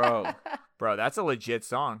too. Bro. Bro, that's a legit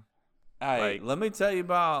song. Hey, Like- let me tell you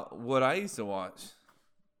about what I used to watch.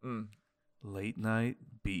 Mm. Late night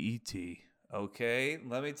BET. Okay,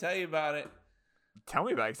 let me tell you about it. Tell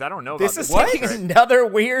me about it, because I don't know This about is this. taking another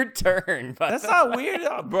weird turn. But That's not weird,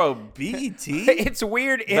 bro. BET. it's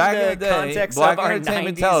weird in Back in the the day, context Black of our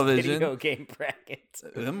Entertainment 90s Television. video game bracket.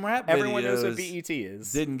 Them rap Everyone knows what videos BET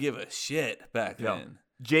is. didn't give a shit back No. then.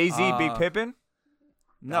 Jay-Z, Big Pippin?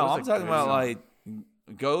 No, was I'm a talking good about song.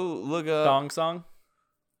 like go look up Thong song?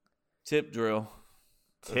 Tip Drill.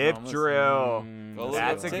 Tip That's Drill. Go look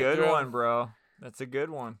That's a up Tip good Drill. one, bro. That's a good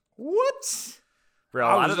one. What? Bro, a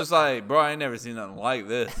I lot was of just like, bro, I ain't never seen nothing like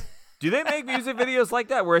this. do they make music videos like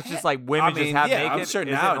that where it's just like women I mean, just have yeah, naked? I'm sure Is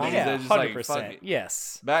it nowadays normal? they're Yeah, just like, 100%. fuck it.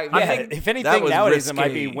 Yes. Back Yeah, then, if that anything, was nowadays it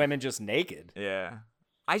might be risque. women just naked. Yeah.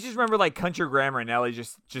 I just remember like Country Grammar and Nelly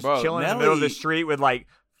just Bro, chilling in the middle of the Nelly- street with like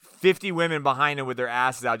 50 women behind him with their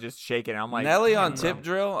asses out just shaking. I'm like, Nelly damn, on bro. Tip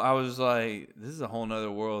Drill, I was like, this is a whole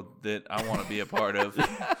nother world that I want to be a part of.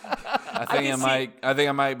 I think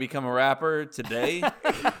I might become a rapper today.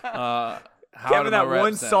 Kevin, that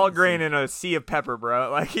one salt grain in a sea of pepper,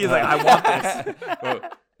 bro. Like he's like, I want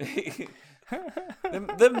this.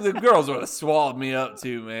 The girls would have swallowed me up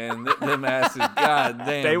too, man. Them asses, god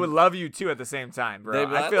damn. They would love you too at the same time, bro.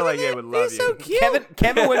 I feel like they would love you. So cute.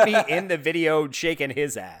 Kevin would be in the video shaking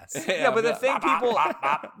his ass. Yeah, but the thing,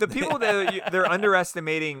 the people that they're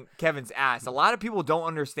underestimating Kevin's ass. A lot of people don't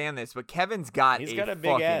understand this, but Kevin's got He's a got a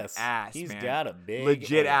big fucking ass. He's He's got a big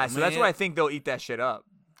legit ass. So that's Man. why I think they'll eat that shit up.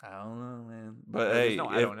 I don't know, man. But There's hey, no,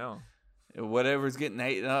 I don't know. whatever's getting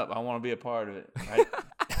eaten up, I want to be a part of it. Right?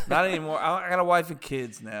 Not anymore. I got a wife and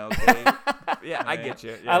kids now. Okay? Yeah, I get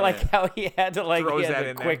you. Yeah, I like how he had to Throws that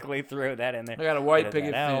in there. quickly throw that in there. I got a white Edit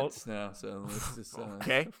picket that out. fence now, so let's just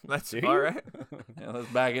Okay, let's Do you? all right. yeah, let's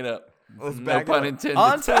back it up. Let's No back it pun up. intended.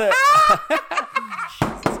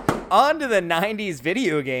 On to the 90s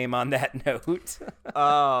video game on that note.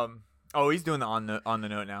 Oh, he's doing the on the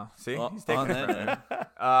note now. See, he's taking On it that from note.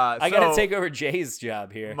 I got to take over Jay's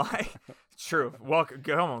job here. True. Welcome.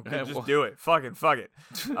 Come on. Yeah, Just well- do it. Fuck it.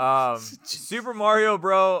 Super Mario,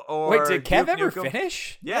 bro. Or Wait, did Kev Duke ever Nukem.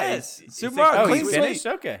 finish? Yes. Super He's Mario, Oh, clean he's sweep. finished?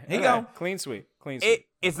 Okay. Here you Okay. go. Clean sweep. Clean sweep.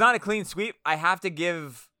 It's not a clean sweep. I have to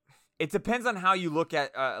give. It depends on how you look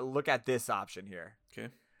at this option here. Okay.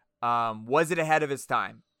 Was it ahead of its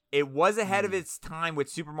time? It was ahead of its time with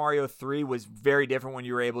Super Mario 3 was very different when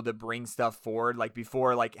you were able to bring stuff forward. Like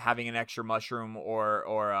before, like having an extra mushroom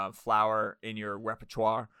or flower in your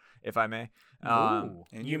repertoire, if I may. Ooh,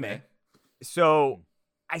 And you may. So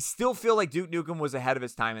I still feel like Duke Nukem was ahead of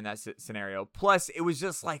its time in that scenario. Plus, it was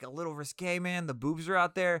just like a little risque, man. The boobs are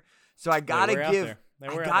out there. So I gotta give. I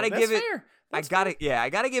gotta give it. I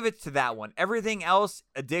gotta give it to that one. Everything else,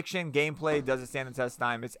 addiction, gameplay doesn't stand the test of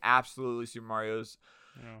time. It's absolutely Super Mario's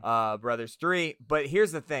Brothers 3. But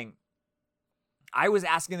here's the thing. I was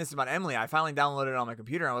asking this about Emily. I finally downloaded it on my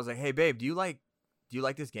computer. And I was like, "Hey, babe, do you like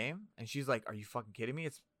this game?" And she's like, "Are you fucking kidding me?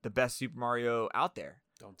 It's the best Super Mario out there."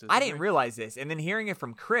 I didn't realize this. And then hearing it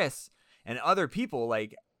from Chris and other people,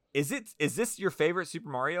 like, is this your favorite Super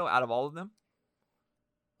Mario out of all of them?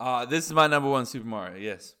 This is my number one Super Mario.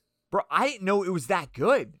 Yes. Bro, I didn't know it was that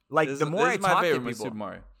good. Like, the more I this is my talk to favorite people, Super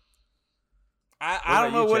Mario. What I don't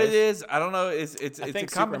about know you, what it Chase? is. I don't know. It's I a think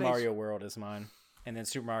Super combination. Mario World is mine, and then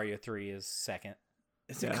Super Mario 3 is second.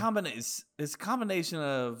 It's a combination. It's a combination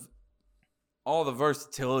of all the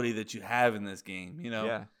versatility that you have in this game. You know,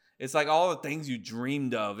 Yeah. it's like all the things you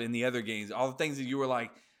dreamed of in the other games. All the things that you were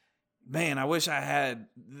like, man, I wish I had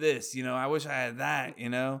this. You know, I wish I had that. You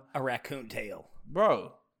know, A raccoon tail.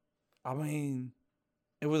 bro. I mean,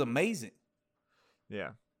 it was amazing.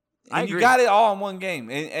 Yeah. And I you agree. got it all in one game,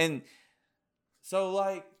 and so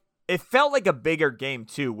like. It felt like a bigger game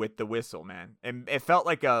too with the whistle, man. And it felt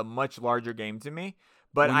like a much larger game to me.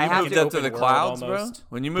 But When I you have moved to up to the open world clouds, almost. bro.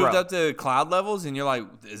 When you moved Bro. up to cloud levels, and you're like,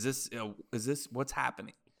 "Is this what's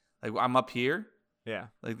happening? Like I'm up here. Yeah.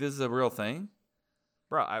 Like this is a real thing."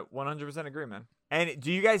 Bro, I 100% agree, man. And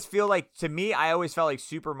do you guys feel like, to me, I always felt like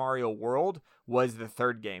Super Mario World was the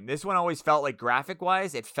third game. This one always felt like,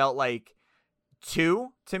 graphic-wise, it felt like 2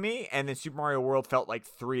 to me, and then Super Mario World felt like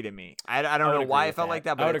 3 to me. I don't would know why agree it with felt that. like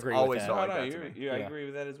that, I but would it's agree with always that. felt Oh, like no, that to me. I Yeah. agree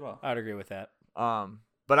with that as well. I'd agree with that.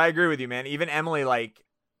 But I agree with you, man. Even Emily, like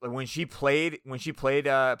when she played it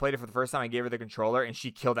for the first time, I gave her the controller, and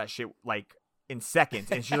she killed that shit like in seconds.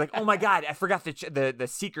 And she's like, "Oh my god, I forgot the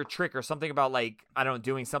secret trick or something about like I don't know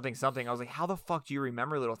doing something." I was like, "How the fuck do you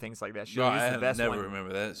remember little things like that?" She's No, like, "This is I the best never one."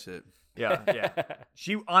 remember that shit. Yeah.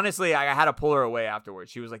 She honestly, I had to pull her away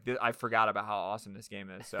afterwards. She was like, "I forgot about how awesome this game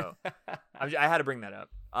is." So I had to bring that up.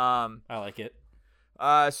 I like it.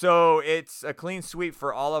 So it's a clean sweep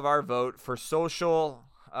for all of our vote. For social,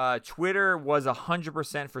 Twitter was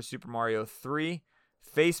 100% for Super Mario 3.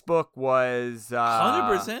 Facebook was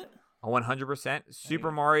 100%. 100%.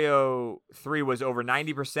 Super Mario 3 was over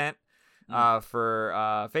 90%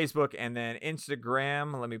 for Facebook, and then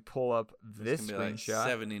Instagram. Let me pull up this It's gonna be like screenshot.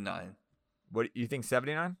 79. What you think?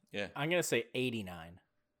 79? Yeah. I'm gonna say 89.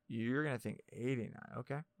 You're gonna think 89.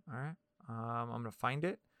 Okay. All right. I'm gonna find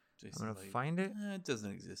it. Jason's I'm gonna like, find it. It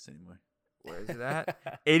doesn't exist anymore. Where is it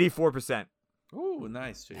at? 84%. Ooh,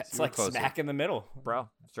 nice, Jason. It's You were like closer. smack in the middle. Bro,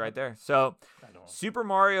 it's right there. So, Super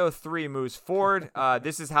Mario 3 moves forward.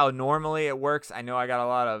 This is how normally it works. I know I got a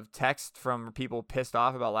lot of text from people pissed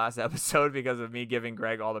off about last episode because of me giving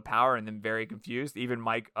Greg all the power and then very confused. Even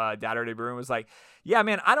Mike Datter Bruin was like, "Yeah,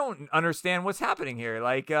 man, I don't understand what's happening here."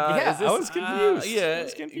 Like, Yeah, is this, I was confused. Yeah. I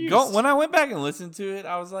was confused. When I went back and listened to it,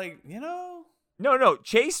 I was like, you know, No.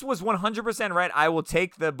 Chase was 100% right. I will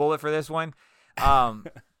take the bullet for this one.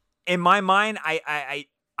 In my mind,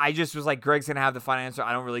 I just was like, Greg's gonna have the final answer.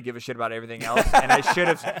 I don't really give a shit about everything else, and I should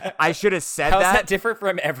have said How's that. that different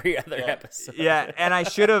from every other episode? Yeah, and I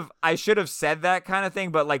should have said that kind of thing,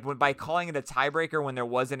 but like by calling it a tiebreaker when there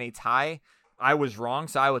wasn't a tie, I was wrong.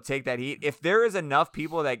 So I will take that heat. If there is enough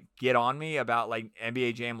people that get on me about like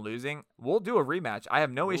NBA Jam losing, we'll do a rematch. I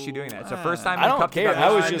have no issue doing that. It's the first time I in don't Cup to care. Cup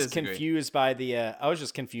I was history. just confused by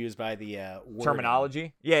the wording.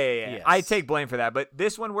 Terminology. Yeah. Yes. I take blame for that, but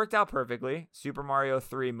this one worked out perfectly. Super Mario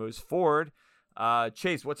 3 moves forward.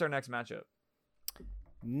 Chase, what's our next matchup?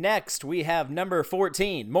 Next, we have number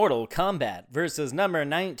 14, Mortal Kombat versus number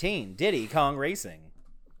 19, Diddy Kong Racing.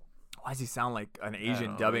 Why does he sound like an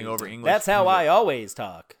Asian dubbing over English? That's how I always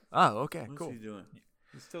talk. Oh, okay, What's cool. he doing?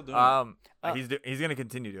 He's still doing it. He's gonna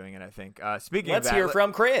continue doing it, I think. Speaking Let's of that, hear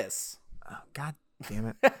from Chris. oh, God damn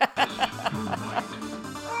it.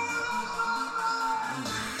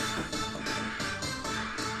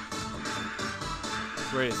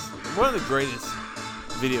 Greatest, one of the greatest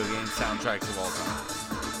video game soundtracks of all time.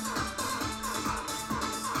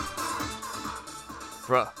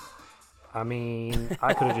 Bruh. I mean,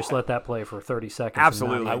 I could have just let that play for 30 seconds.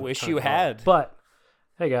 Absolutely. And not I even wish turn you it off. had. But,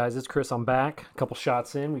 hey guys, it's Chris. I'm back. A couple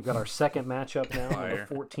shots in. We've got our second matchup now. Number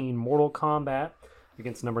 14, Mortal Kombat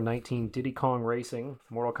against number 19, Diddy Kong Racing.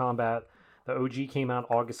 Mortal Kombat, the OG came out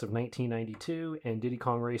August of 1992, and Diddy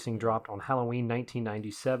Kong Racing dropped on Halloween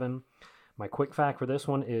 1997. My quick fact for this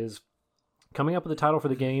one is coming up with the title for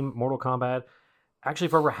the game, Mortal Kombat, actually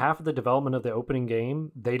for over half of the development of the opening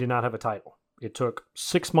game, they did not have a title. It took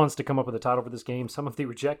 6 months to come up with a title for this game. Some of the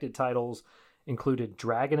rejected titles included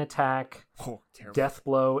Dragon Attack, Death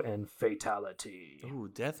Blow, and Fatality. Ooh,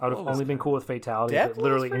 Death I would have only been cool with Fatality, Death but Blow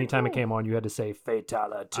literally is pretty anytime it cool. came on, you had to say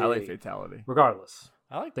Fatality. I like Fatality. Regardless,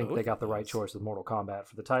 I I think they got the right choice with Mortal Kombat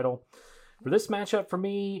for the title. For this matchup, for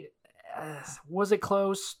me, was it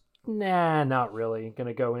close? Nah, not really. Going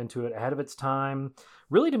to go into it ahead of its time.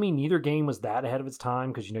 Really, to me, neither game was that ahead of its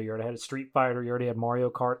time because, you already had a Street Fighter, you already had Mario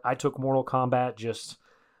Kart. I took Mortal Kombat just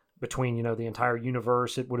between, the entire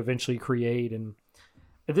universe it would eventually create. And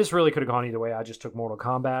this really could have gone either way. I just took Mortal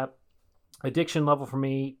Kombat. Addiction level for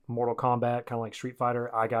me, Mortal Kombat, kind of like Street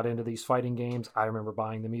Fighter. I got into these fighting games. I remember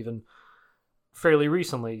buying them even fairly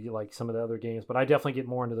recently, like some of the other games, but I definitely get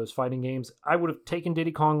more into those fighting games. I would have taken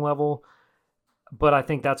Diddy Kong level, but I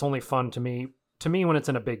think that's only fun to me when it's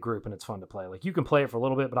in a big group and it's fun to play. Like you can play it for a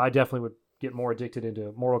little bit, but I definitely would get more addicted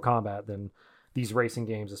into Mortal Kombat than these racing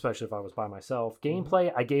games, especially if I was by myself.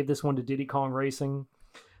 Gameplay, I gave this one to Diddy Kong Racing.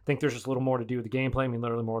 I think there's just a little more to do with the gameplay. I mean,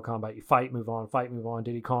 literally Mortal Kombat, you fight, move on.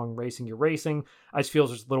 Diddy Kong Racing, you're racing. I just feel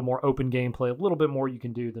there's a little more open gameplay, a little bit more you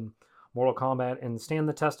can do than Mortal Kombat and stand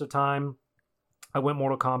the test of time. I went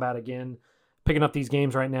Mortal Kombat again. Picking up these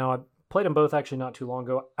games right now. I played them both actually not too long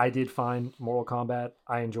ago. I did find Mortal Kombat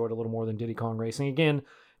I enjoyed a little more than Diddy Kong Racing. Again,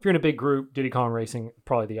 if you're in a big group, Diddy Kong Racing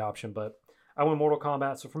probably the option, but I went Mortal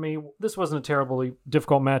Kombat. So for me, this wasn't a terribly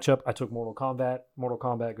difficult matchup. I took Mortal Kombat. Mortal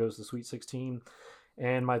Kombat goes to Sweet 16.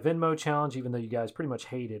 And my Venmo challenge, even though you guys pretty much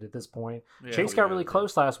hate it at this point, Chase got really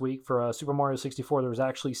close last week for Super Mario 64. There was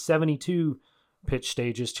actually 72 pitch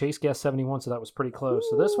stages. Chase guessed 71, so that was pretty close.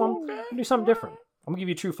 So this one, I'm going to do something different. I'm going to give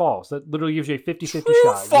you true false. That literally gives you a 50-50 shot. You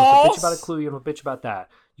have to bitch about a clue, you have to bitch about that.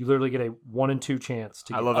 You literally get a 1 in 2 chance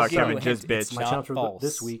to get I love how Kevin just bitched. My challenge for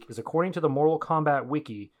this week is according to the Mortal Kombat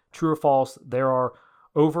wiki, true or false, there are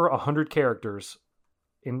over 100 characters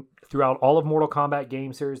throughout all of Mortal Kombat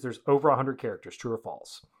game series. There's over 100 characters, true or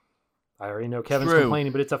false. I already know Kevin's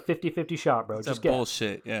complaining, but it's a 50-50 shot, bro. Just guess.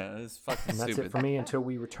 Bullshit. Yeah, it's fucking and that's stupid. it for me until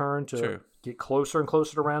we return to get closer and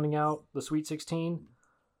closer to rounding out the Sweet 16.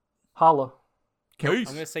 Holla. I'm going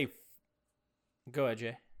to say... Go ahead,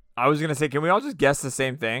 Jay. I was gonna say, can we all just guess the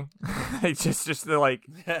same thing? just to like,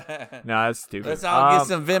 no, that's stupid. Let's all get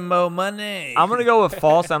some Venmo money. I'm gonna go with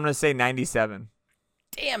false. I'm gonna say 97.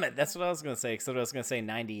 Damn it! That's what I was gonna say. Except I was gonna say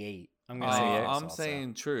 98. I'm gonna say. I'm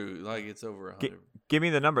saying true. Like it's over 100. Give me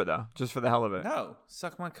the number though, just for the hell of it. No,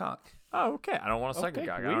 suck my cock. Oh, okay. I don't want to suck a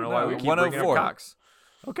cock. I don't know No, why we keep bringing up 104. cocks.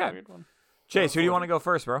 Okay. Chase, who do you want to go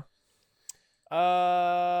first, bro?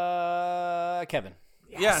 Kevin.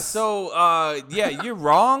 Yeah, so you're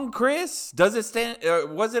wrong, Chris. Does it stand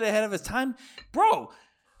was it ahead of its time? Bro,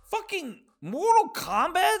 fucking Mortal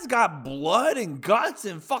Kombat's got blood and guts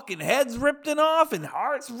and fucking heads ripping off and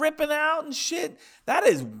hearts ripping out and shit. That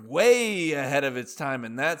is way ahead of its time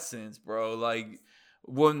in that sense, bro. Like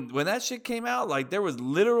when that shit came out, like there was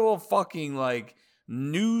literal fucking like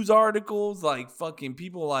news articles, like fucking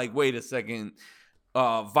people like, wait a second.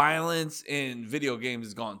 violence in video games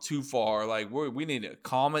has gone too far. Like we need to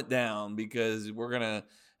calm it down because we're gonna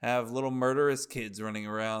have little murderous kids running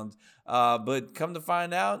around. But come to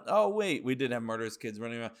find out, oh wait, we did have murderous kids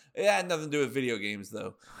running around. It had nothing to do with video games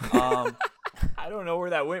though. I don't know where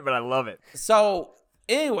that went, but I love it. So,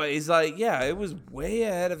 anyways, like, yeah, it was way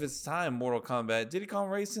ahead of its time, Mortal Kombat. Diddy Kong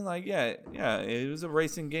Racing, like, yeah, it was a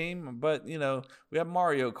racing game, but, you know, we had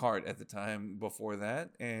Mario Kart at the time before that,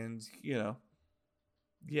 and, you know,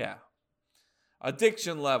 yeah.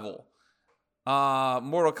 Addiction level.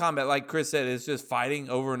 Mortal Kombat, like Chris said, is just fighting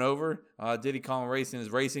over and over. Diddy Kong Racing is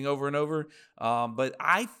racing over and over. But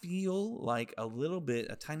I feel like a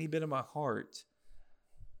tiny bit of my heart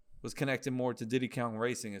was connected more to Diddy Kong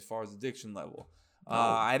Racing as far as addiction level.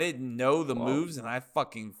 I didn't know the moves, and I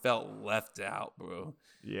fucking felt left out, bro.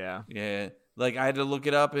 Yeah. Yeah. Like, I had to look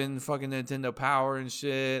it up in fucking Nintendo Power and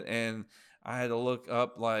shit, and I had to look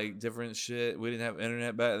up, like, different shit. We didn't have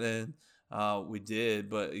internet back then. We did,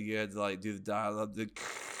 but you had to, like, do the dial-up.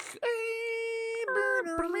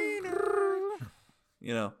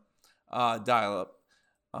 You know, dial-up.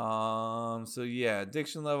 So, yeah,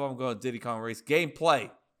 addiction level, I'm going Diddy Kong Race.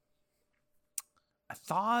 Gameplay. I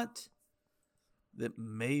thought that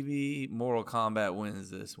maybe Mortal Kombat wins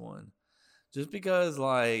this one. Just because,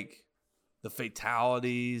 like, the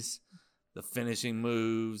fatalities, the finishing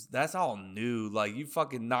moves, that's all new. Like, you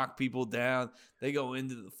fucking knock people down. They go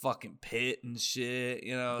into the fucking pit and shit,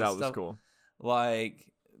 you know. That was cool. Like,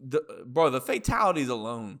 the fatalities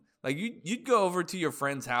alone. Like, you'd go over to your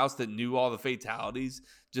friend's house that knew all the fatalities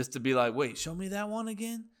just to be like, wait, show me that one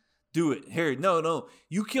again? Do it. Here, no.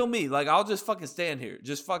 You kill me. Like, I'll just fucking stand here.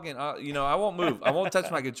 Just fucking, you know, I won't move. I won't touch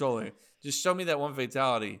my controller. Just show me that one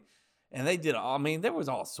fatality. And they did. I mean, there was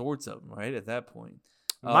all sorts of them, right, at that point.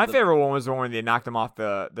 My favorite one was the one where they knocked him off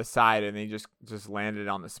the side and they just landed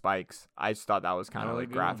on the spikes. I just thought that was kind of like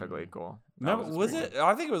graphically cool. Remember, was it?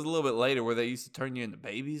 I think it was a little bit later where they used to turn you into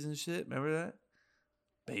babies and shit. Remember that?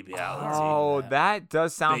 Babyality. Oh, that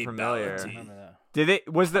does sound familiar. Remember that. Did it?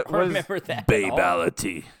 Remember that?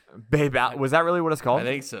 Babality. Was that really what it's called? I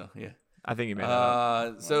think so. Yeah. I think you made that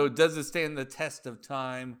up. So does it stand the test of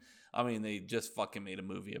time? I mean, they just fucking made a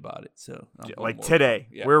movie about it. So like today,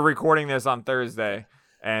 we're recording this on Thursday,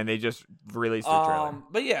 and they just released the trailer.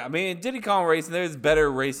 But yeah, I mean, Diddy Kong Racing. There's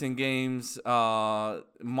better racing games. Mario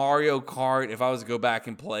Kart. If I was to go back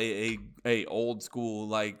and play a old school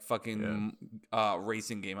like fucking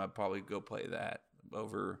racing game, I'd probably go play that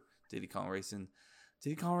over Diddy Kong Racing.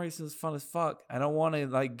 Diddy Kong Racing is fun as fuck. I don't want to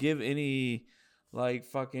like give any like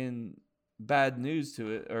fucking bad news to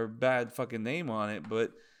it or bad fucking name on it, but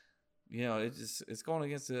you know, it's going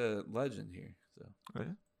against a legend here. So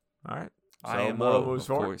all right, so IMO moves of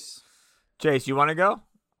forward. course. Chase, you want to go?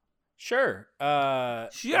 Sure.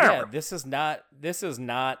 Yeah, this is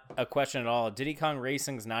not a question at all. Diddy Kong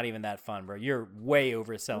Racing's not even that fun, bro. You're way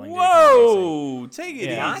overselling. Whoa, take it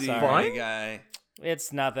easy, sorry. my guy.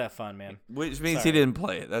 It's not that fun, man. Which means he didn't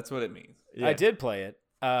play it. That's what it means. Yeah. I did play it.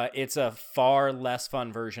 It's a far less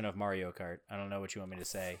fun version of Mario Kart. I don't know what you want me to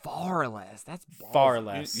say. Far less. That's far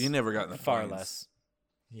less. You never got in the far points. less.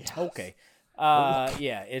 Yeah. Okay.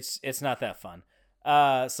 Yeah, it's not that fun.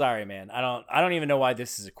 Sorry, man. I don't even know why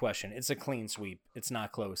this is a question. It's a clean sweep. It's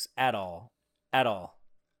not close at all. At all.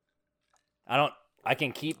 I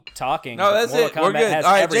can keep talking. No, that's Mortal it. Kombat We're good. has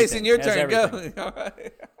All right, everything. Jason, your Has turn. Go. everything. All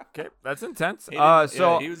right. Okay, that's intense. He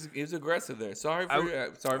was aggressive there. Sorry for I don't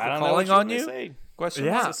know calling what on you. you. Say. Question.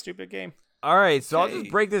 Yeah. It's a stupid game. All right, so I'll Okay.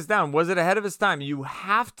 just break this down. Was it ahead of its time? You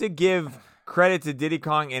have to give credit to Diddy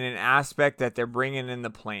Kong in an aspect that they're bringing in the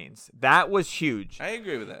planes. That was huge. I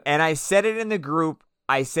agree with that. And I said it in the group.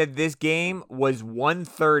 I said this game was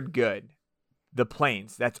 1/3 good. The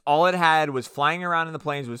planes. That's all it had was flying around in the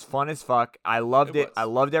planes was fun as fuck. I loved it. was. I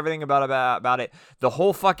loved everything about it. The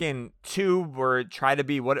whole fucking tube where it tried to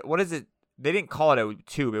be what is it? They didn't call it a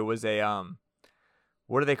tube. It was a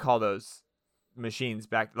what do they call those machines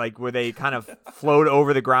back like where they kind of float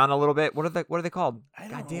over the ground a little bit? What are they called? I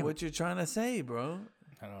God don't damn know it. what you're trying to say, bro.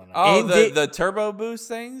 I don't know. Oh, And the turbo boost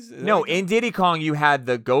things? No, in Diddy Kong you had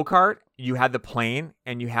the go-kart, you had the plane,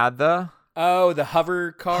 and you had the Oh, the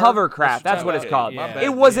hover car? hovercraft. That's what it's Okay, called. my bad.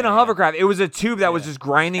 It wasn't Yeah, a hovercraft. It was a tube that was just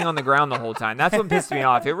grinding on the ground the whole time. That's what pissed me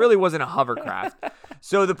off. It really wasn't a hovercraft.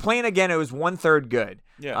 So the plane again, it was 1/3 good.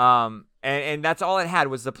 Yeah. And that's all it had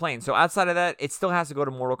was the plane. So outside of that, it still has to go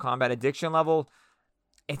to Mortal Kombat addiction level.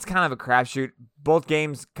 It's kind of a crapshoot. Both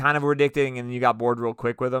games kind of were addicting, and you got bored real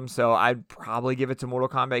quick with them. So I'd probably give it to Mortal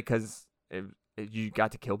Kombat because you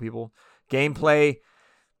got to kill people. Gameplay,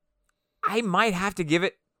 I might have to give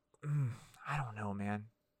it. I don't know, man.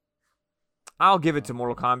 I'll give it to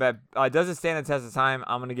Mortal Kombat. Does it stand the test of time?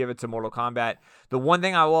 I'm going to give it to Mortal Kombat. The one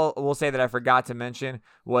thing I will say that I forgot to mention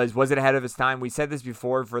was it ahead of its time? We said this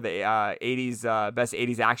before for the 80s best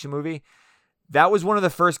 80s action movie. That was one of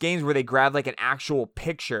the first games where they grabbed like an actual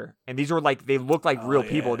picture, and these were like they looked like real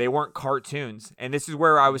people. They weren't cartoons. And this is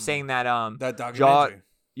where I was saying that that documentary.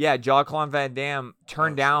 Jean-Claude Van Damme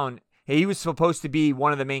turned down. He was supposed to be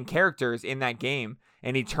one of the main characters in that game,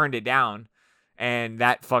 and he turned it down. And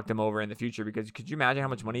that fucked him over in the future because could you imagine how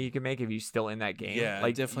much money you could make if he's still in that game? Yeah,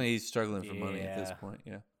 like definitely he's struggling for money at this point.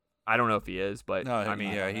 Yeah, I don't know if he is, but no, I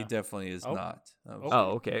mean, he definitely is not.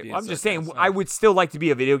 Okay. Well, I'm just saying, I would still like to be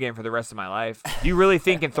a video game for the rest of my life. Do you really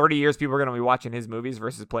think in 30 years people are going to be watching his movies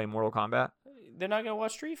versus playing Mortal Kombat? They're not gonna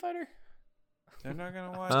watch Street Fighter. They're not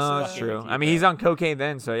gonna watch. Oh, that's true. I mean, he's on cocaine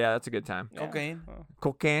then, so yeah, that's a good time. Cocaine.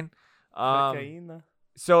 Cocaine. Cocaine.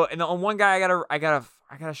 So, and on one guy, I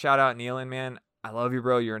gotta shout out Nealon, man. I love you,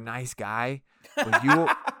 bro. You're a nice guy, but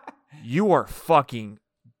you are fucking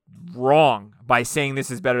wrong by saying this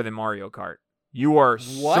is better than Mario Kart. You are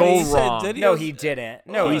so wrong. No, he didn't.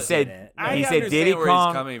 No, he he said didn't. he said Diddy where Kong.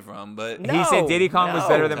 He's coming from, but He said Diddy Kong was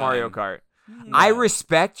better than Mario Kart. I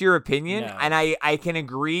respect your opinion, No. and I can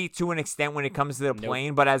agree to an extent when it comes to the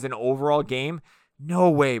plane, but as an overall game, no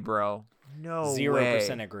way, bro. No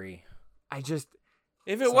 0% agree. I just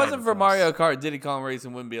if it wasn't for Mario Kart, Diddy Kong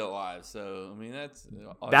Racing wouldn't be alive. So I mean, that's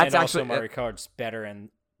And actually also Mario Kart's better in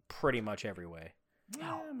pretty much every way.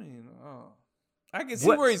 Yeah, I mean, I can see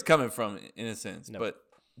where he's coming from in a sense, but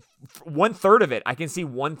 1/3 of it, I can see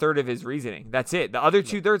 1/3 of his reasoning. That's it. The other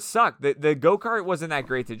 2/3 suck. The go-kart wasn't that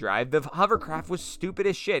great to drive. The hovercraft was stupid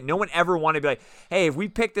as shit. No one ever wanted to be like, hey, if we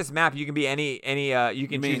pick this map, you can be any you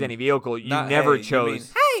can choose any vehicle. You never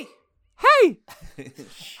chose. Hey.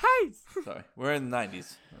 Sorry, we're in the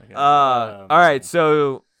 90s. Okay. All right,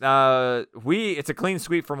 so it's a clean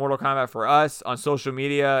sweep for Mortal Kombat for us on social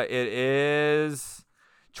media. It is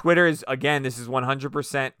Twitter is again. This is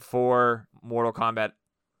 100% for Mortal Kombat,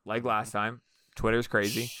 like last time. Twitter's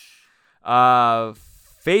crazy.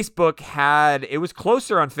 Facebook it was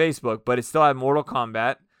closer on Facebook, but it still had Mortal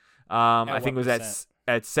Kombat. I think it was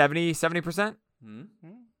at 70%.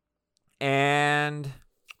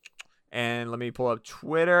 And let me pull up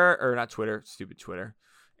Twitter, or not Twitter, stupid Twitter.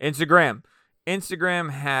 Instagram. Instagram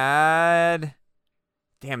had,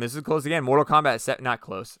 damn, this is close again. Mortal Kombat, not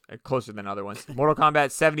close, closer than other ones. Mortal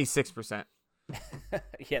Kombat, 76%.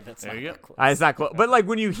 Yeah, that's there not you go. close. It's not close, but like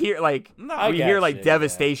when you hear like, you,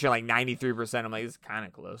 Devastation, like 93%, I'm like, it's kind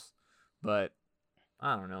of close. But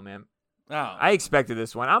I don't know, man. I expected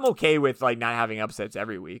this one. I'm okay with like not having upsets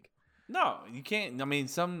every week. No, you can't. I mean,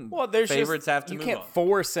 some there's favorites have to you move can't on.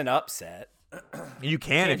 force an upset. You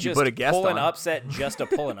can if you just put a guest pull on. an upset just to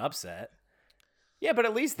pull an upset. Yeah, but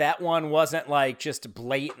at least that one wasn't like just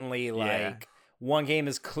blatantly like one game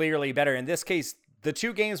is clearly better. In this case, the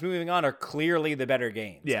two games moving on are clearly the better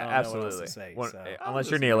games. Yeah, I don't know absolutely. what else to say, so.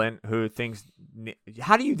 Unless you're Nealon, who thinks.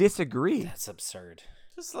 How do you disagree? That's absurd.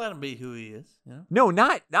 Just let him be who he is. You know? No,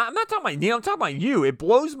 not. I'm not talking about Neil. I'm talking about you. It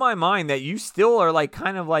blows my mind that you still are like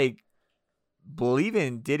kind of like believe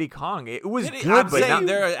in Diddy Kong. It was good, I'm but saying not,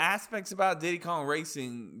 there are aspects about Diddy Kong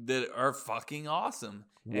Racing that are fucking awesome.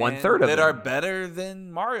 1/3 of that them are better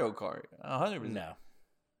than Mario Kart. 100%.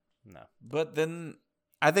 No. But then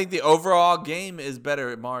I think the overall game is better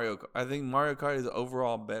at Mario Kart. I think Mario Kart is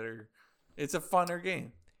overall better. It's a funner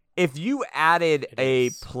game. if you added a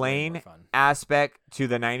is way plane more fun. aspect to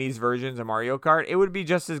the 90s versions of Mario Kart, it would be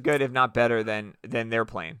just as good, if not better, than their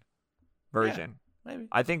plane version. Yeah, maybe.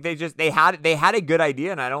 I think they had a good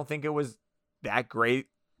idea, and I don't think it was that great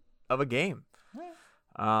of a game.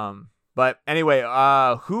 Yeah. But anyway, what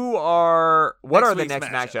are the week's next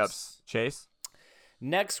matchups, Chase?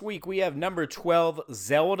 Next week, we have number 12,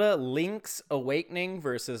 Zelda Link's Awakening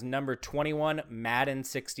versus number 21, Madden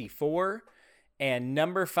 64. And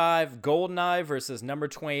number 5, GoldenEye versus number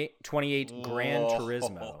 28, Gran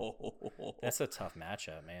Turismo. That's a tough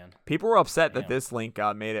matchup, man. People were upset that this Link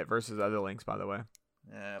made it versus other Links, by the way.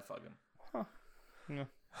 Yeah, fuck him. Yeah.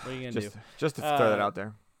 What are you going to do? Just to throw that out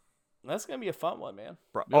there. That's going to be a fun one, man.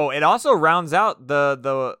 Bro. Oh, it also rounds out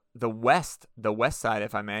the west side,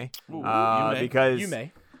 if I may. Ooh, because you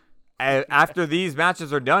may. After these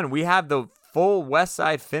matches are done, we have the full west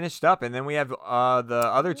side finished up, and then we have the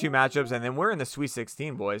other two matchups, and then we're in the Sweet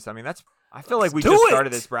 16, boys. I mean, I feel like we just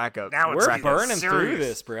started this bracket. Now it's We're getting burning through serious.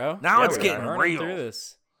 this, bro. Now it's we're getting burning real. through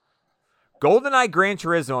this. GoldenEye Gran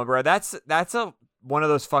Turismo, bro. That's one of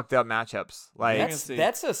those fucked up matchups. Like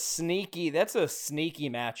That's a sneaky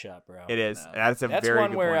matchup, bro. it is. That's That's very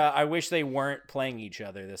one good where point. I wish they weren't playing each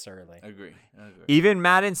other this early. I agree. Even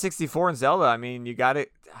Madden 64 and Zelda. I mean, you got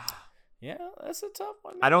it. Yeah, that's a tough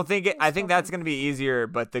one. I don't think I think that's going gonna be easier,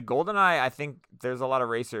 but the GoldenEye, I think there's a lot of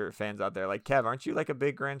racer fans out there. Like Kev, aren't you like a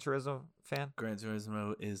big Gran Turismo fan? Gran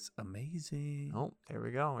Turismo is amazing. Oh, there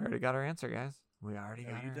we go. We already got our answer, guys. We already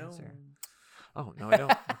got our don't. answer. Oh no, I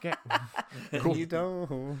don't. Okay. Cool. You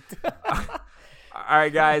don't. All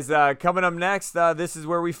right, guys. Coming up next, this is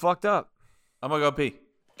where we fucked up. I'm gonna go pee.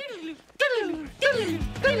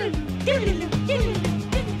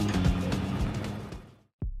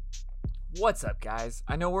 What's up, guys?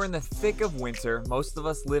 I know we're in the thick of winter. Most of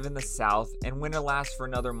us live in the South, and winter lasts for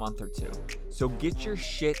another month or two. So get your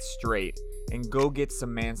shit straight and go get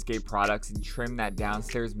some Manscaped products and trim that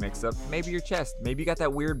downstairs mix-up. Maybe your chest. Maybe you got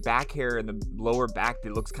that weird back hair in the lower back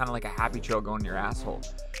that looks kind of like a happy trail going in your asshole.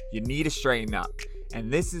 You need to straighten up.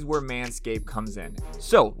 And this is where Manscaped comes in.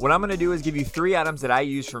 So what I'm going to do is give you 3 items that I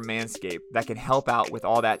use from Manscaped that can help out with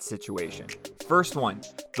all that situation. First one,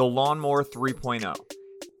 the Lawnmower 3.0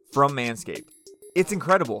 from Manscaped. It's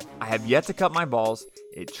incredible. I have yet to cut my balls.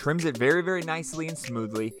 It trims it very, very nicely and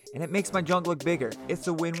smoothly, and it makes my junk look bigger. It's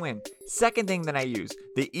a win-win. Second thing that I use,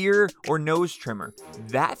 the ear or nose trimmer.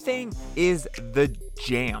 That thing is the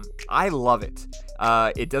jam. I love it.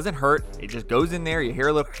 It doesn't hurt. It just goes in there. You hear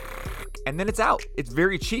a little, and then it's out. It's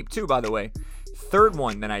very cheap too, by the way. Third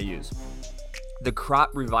one that I use, the Crop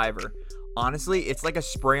Reviver. Honestly, it's like a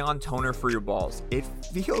spray-on toner for your balls. It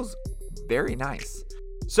feels very nice.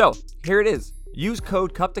 So here it is. Use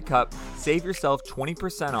code CUP2CUP, save yourself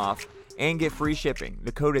 20% off, and get free shipping.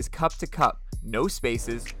 The code is CUP2CUP, no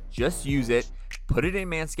spaces, just use it, put it in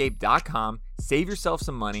manscaped.com, save yourself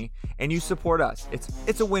some money, and you support us.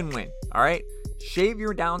 It's a win-win, all right? Shave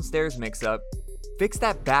your downstairs mix-up, fix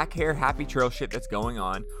that back hair happy trail shit that's going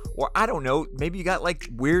on, or I don't know, maybe you got like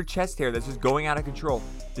weird chest hair that's just going out of control.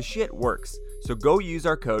 The shit works. So go use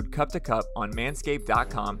our code CUP2CUP on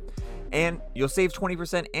manscaped.com, and you'll save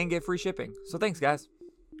 20% and get free shipping. So thanks, guys.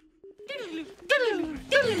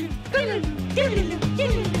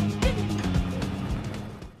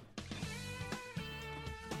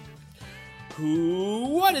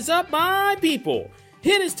 What is up, my people?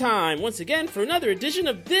 It is time once again for another edition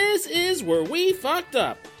of This Is Where We Fucked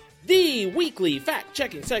Up, the weekly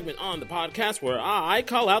fact-checking segment on the podcast where I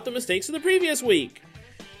call out the mistakes of the previous week.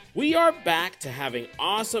 We are back to having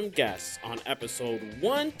awesome guests on episode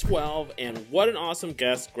 112, and what an awesome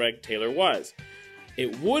guest Greg Taylor was.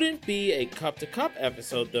 It wouldn't be a Cup to Cup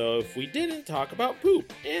episode, though, if we didn't talk about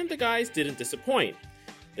poop, and the guys didn't disappoint.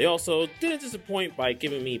 They also didn't disappoint by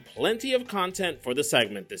giving me plenty of content for the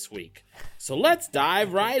segment this week. So let's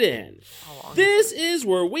dive right in. This is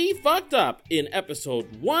where we fucked up in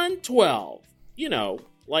episode 112. You know,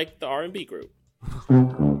 like the R&B group.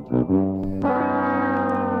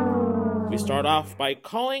 We start off by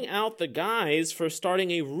calling out the guys for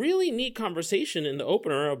starting a really neat conversation in the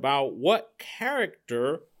opener about what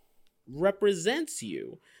character represents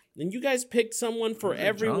you. And you guys picked someone for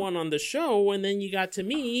everyone on the show, and then you got to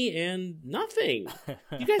me and nothing.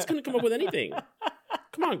 You guys couldn't come up with anything.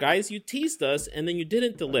 Come on, guys, you teased us, and then you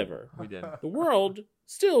didn't deliver. We did. The world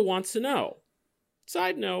still wants to know.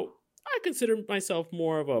 Side note, I consider myself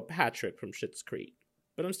more of a Patrick from Schitt's Creek,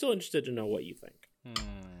 but I'm still interested to know what you think.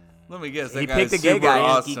 Let me guess. That He guy picked is the gay super guy.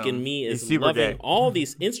 awesome. Geek and me He's is super loving gay. all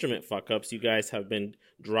these instrument fuck-ups you guys have been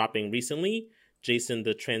dropping recently. Jason,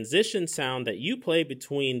 the transition sound that you play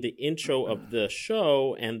between the intro of the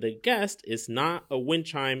show and the guest is not a wind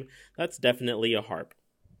chime. That's definitely a harp.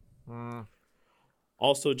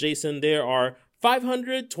 Also, Jason, there are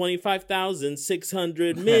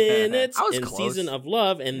 525,600 minutes I was in close. Season of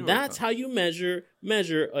Love, and that's how you measure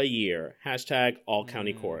a year. Hashtag All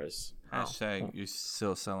County Chorus. Hashtag, you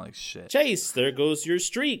still sound like shit. Chase, there goes your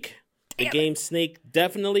streak. The game Snake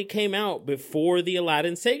definitely came out before the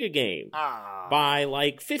Aladdin Sega game by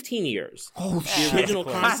like 15 years. Oh, The original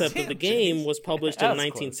concept of the game was published in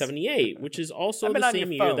 1978, which is also I've been the on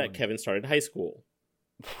same your year phone. that Kevin started high school.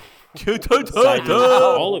 Side note to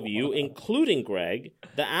all of you, including Greg,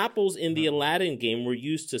 the apples in the Aladdin game were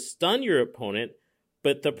used to stun your opponent,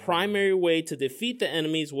 but the primary way to defeat the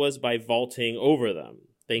enemies was by vaulting over them.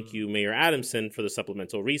 Thank you, Mayor Adamson, for the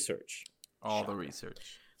supplemental research. All the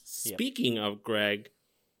research. Speaking of Greg,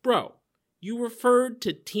 bro, you referred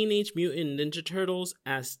to Teenage Mutant Ninja Turtles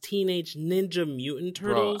as Teenage Ninja Mutant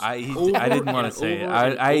Turtles. I didn't want to say it.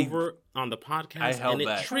 I over on the podcast, held and it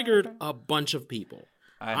back. triggered a bunch of people.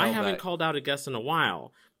 I held haven't back. called out a guest in a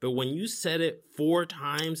while, but when you said it 4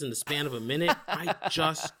 times in the span of a minute, I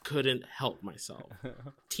just couldn't help myself.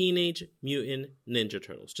 Teenage Mutant Ninja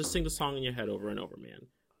Turtles. Just sing the song in your head over and over, man.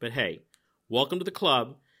 But hey, welcome to the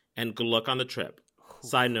club, and good luck on the trip.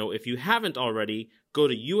 Side note, if you haven't already, go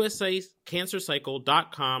to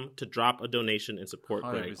usacancercycle.com to drop a donation and support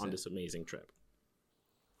Greg 100%. on this amazing trip.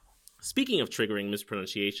 Speaking of triggering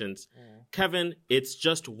mispronunciations, Kevin, it's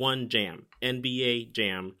just one jam. NBA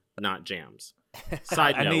jam, not jams.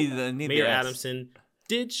 Side note, I need the Mayor S. Adamson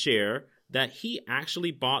did share that he actually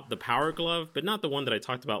bought the Power Glove, but not the one that I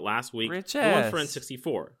talked about last week. Rich the one for ass.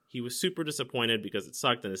 N64. He was super disappointed because it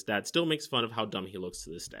sucked, and his dad still makes fun of how dumb he looks to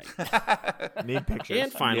this day. Need pictures.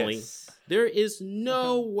 And finally, Yes. there is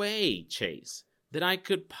no way, Chase, that I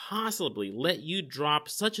could possibly let you drop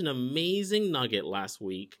such an amazing nugget last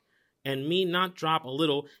week and me not drop a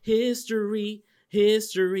little history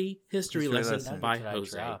lesson by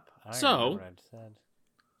Jose. So,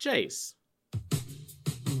 Chase,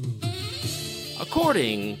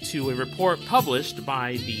 according to a report published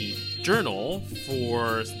by the Journal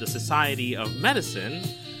for the Society of Medicine,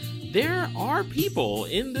 there are people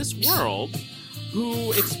in this world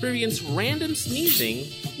who experience random sneezing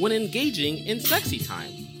when engaging in sexy time.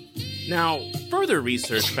 Now, further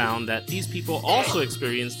research found that these people also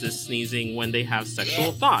experience this sneezing when they have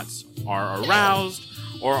sexual thoughts, are aroused,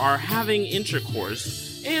 or are having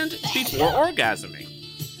intercourse, and before orgasming.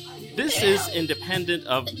 This is independent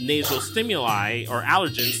of nasal stimuli or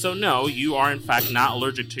allergens, so no, you are in fact not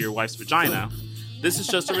allergic to your wife's vagina. This is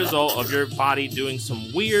just a result of your body doing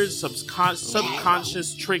some weird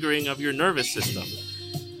subconscious triggering of your nervous system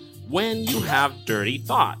when you have dirty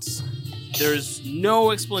thoughts. There's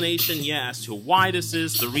no explanation yet as to why this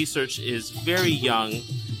is. The research is very young,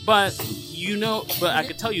 but I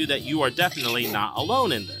could tell you that you are definitely not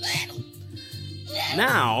alone in this.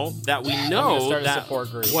 Now that we know that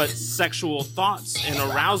what sexual thoughts and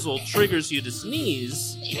arousal triggers you to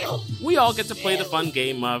sneeze, we all get to play the fun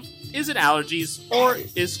game of, is it allergies or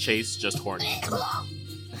is Chase just horny?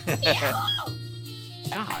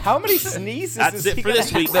 How many sneezes? That's it for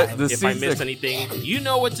this week. The If I sneeze- missed anything, you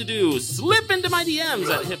know what to do. Slip into my DMs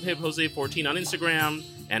at HipHipJose14 on Instagram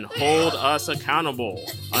and hold us accountable.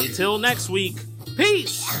 Until next week,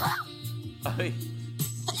 peace!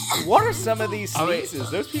 What are some of these I mean-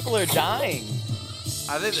 sneezes? Those people are dying.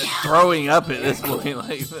 I think they're throwing up at this point.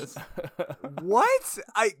 Like this. What?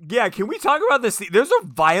 Can we talk about this? Those are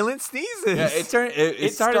violent sneezes. Yeah, it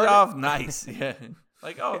started started- off nice. Yeah.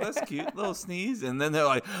 Like, oh, that's cute, little sneeze, and then they're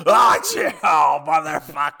like, "Oh, chill,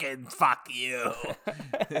 motherfucking, fuck you."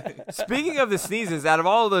 Speaking of the sneezes, out of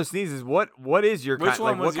all of those sneezes, what is your Which kind?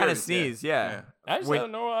 one Like, was what kind of yours? sneeze? Yeah. Yeah. I just Wait.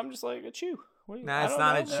 don't know. I'm just like a chew. What do you- Nah, I it's don't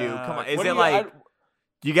not know. a chew. Come on, is What it do you- like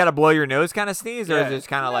you got to blow your nose kind of sneeze, or Yeah. is it just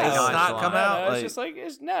kind of like Does snot nonchalant? come out? No, it's Like- just like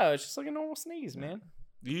it's just like a normal sneeze, man.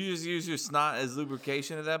 You just use your snot as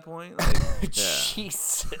lubrication at that point. Like, yeah.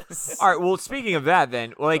 Jesus. All right. Well, speaking of that,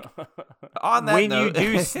 then, like, On that when note,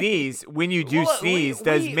 you do sneeze, does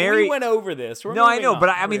we Mary? went over this. We're No, I moving know, on. but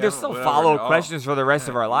I mean, We there's haven't- still we haven't follow-up at all. questions for the rest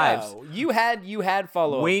of our lives. No, you had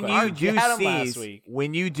follow-up When you questions. do had 'em last sneeze, week.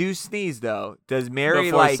 when you do sneeze, though, does Mary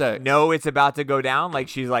Before like sex. know it's about to go down? Like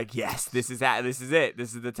she's like, yes, this is it.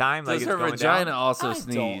 This is the time. Like does it's her going vagina down. also I don't.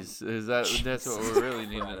 sneeze? Is that's what we really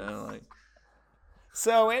need to know? Like,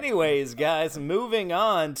 So, anyways, guys, moving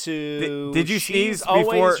on to Did you She's sneeze Always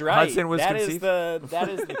before right. Hudson was that conceived? That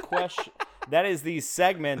is the question. That is the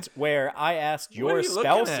segment where I asked What your are you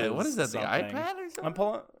looking spouses. at? What is that, the something. iPad or something? I'm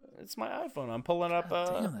pulling. It's my iPhone. I'm pulling up.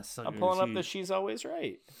 damn, that's so I'm pulling up the huge. She's Always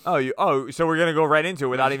Right. So we're gonna go right into it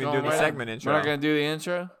without even Going doing the right segment in. intro. We're not gonna do the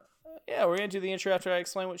intro. Yeah, we're gonna do the intro after I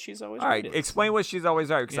explain what She's Always All Right. right, is. explain what she's always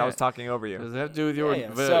right because I Yeah. was talking over you. Does it have to do with your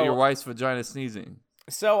Yeah. So- your wife's vagina sneezing?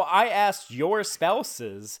 So I asked your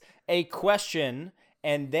spouses a question,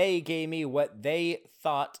 and they gave me what they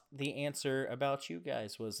thought the answer about you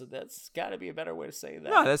guys was. That's got to be a better way to say that.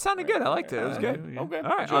 No, that sounded Right good. I liked it. It was there. good. Yeah. Okay. All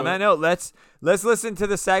right. Enjoy On that it. note, let's listen to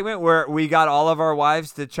the segment where we got all of our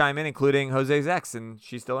wives to chime in, including Jose's ex, and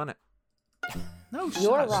she's still in it. No, You're she's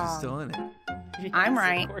wrong. still in it. Yes, I'm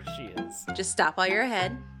right. Of course she is. Just stop while you're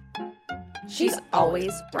ahead. She's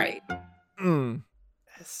always right.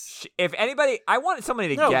 If anybody, I wanted somebody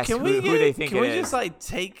to No, guess can who, we who they think can it we is. just like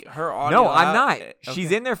take her audio? No, I'm out? not. Okay.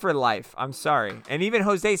 She's in there for life. I'm sorry. And even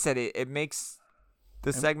Jose said it makes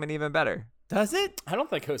the segment even better. Does it? I don't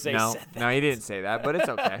think Jose No, said that. no, he didn't say that, but it's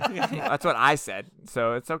okay. That's what I said,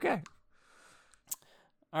 so it's okay.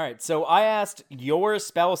 All right, so I asked your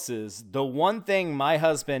spouses the one thing my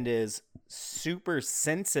husband is super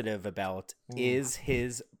sensitive about is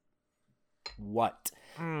his what?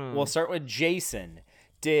 We'll start with Jason.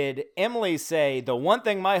 Did Emily say the one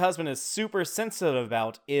thing my husband is super sensitive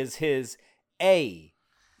about is his A,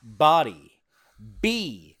 body,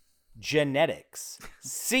 B, genetics,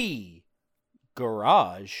 C,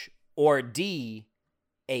 garage, or D,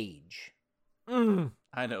 age?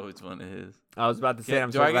 I know which one it is. I was about to say, Yeah, I'm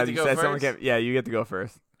do so I get glad to you go said someone first? kept. Yeah, you get to go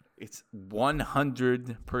first. It's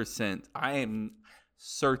 100%. I am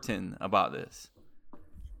certain about this.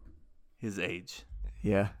 His age.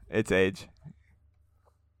 Yeah, it's age.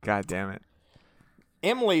 God damn it.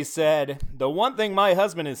 Emily said, the one thing my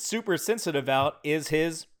husband is super sensitive about is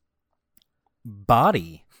his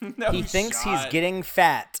body. No He thinks he's shot. getting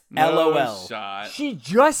fat. No LOL. shot. She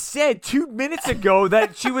just said 2 minutes ago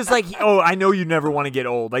that she was like, "Oh, I know you never want to get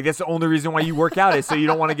old. Like that's the only reason why you work out is so you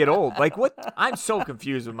don't want to get old." Like what? I'm so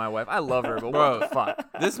confused with my wife. I love her, but Bro, what the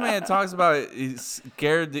fuck? This man talks about he's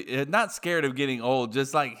scared, not scared of getting old,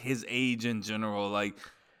 just like his age in general. Like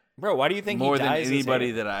Bro, why do you think more he than dyes his anybody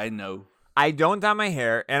hair? that I know. I don't dye my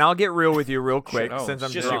hair, and I'll get real with you real quick Oh, since I'm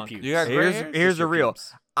just your drunk. pubes. You got gray hair? Here's Just the your real.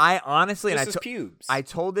 pubes. I honestly, Just and his pubes. I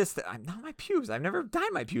told this. Not my pubes. I've never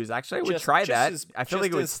dyed my pubes. Actually, I would Just- try just that. his- I feel just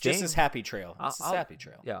like it would his- sting. Just his happy trail. It's his I'll- happy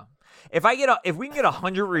trail. Yeah. If we can get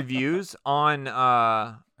 100 reviews on Here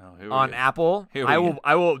we on go. Apple, Here we I go.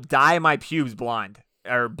 will dye my pubes blonde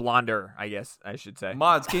or blonder. I guess I should say.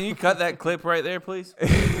 Mods, can you cut that clip right there, please?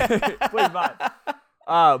 Please, Mod.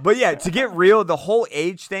 But yeah, to get real, the whole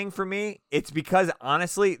age thing for me, it's because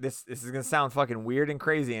honestly, this is gonna sound fucking weird and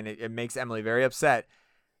crazy, and it makes Emily very upset.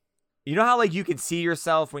 You know how like you can see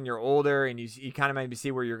yourself when you're older, and you kind of maybe see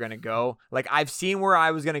where you're gonna go. Like I've seen where I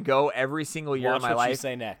was gonna go every single year Watch of my what you life.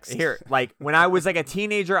 say next. Here, like when I was like a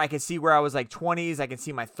teenager, I could see where I was like 20s. I can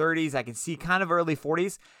see my 30s. I can see kind of early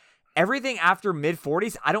 40s. Everything after mid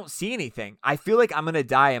 40s, I don't see anything. I feel like I'm gonna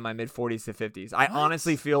die in my mid 40s to 50s. I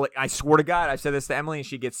honestly feel like, I swear to God, I've said this to Emily, and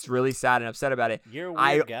she gets really sad and upset about it. You're a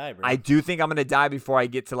weird guy, bro. I do think I'm gonna die before I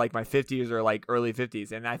get to like my 50s or like early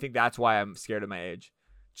 50s, and I think that's why I'm scared of my age.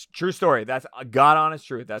 True story. That's a God honest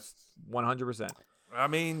truth. That's 100%. I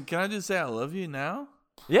mean, can I just say I love you now?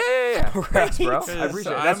 Yeah. Thanks, bro. Right? I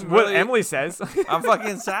appreciate it. I'm That's what really- Emily says. I'm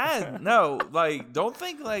fucking sad. No, like, don't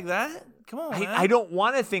think like that. Come on, man. I don't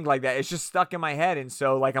want to think like that. It's just stuck in my head, and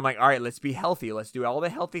so like I'm like, all right, let's be healthy. Let's do all the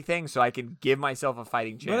healthy things so I can give myself a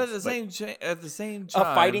fighting chance. But at the same time,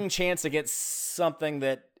 A fighting chance against something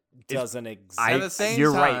that doesn't exist. At the same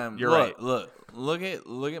you're time, right. You're right. Look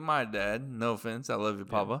at my dad. No offense, I love you,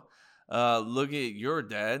 Papa. Look at your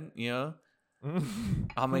dad. You know,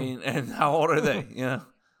 I mean, and how old are they? You know,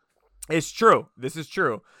 It's true. This is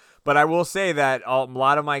true. But I will say that a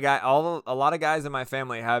lot of guys in my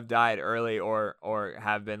family have died early or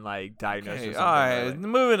have been like diagnosed okay, with all something right, early.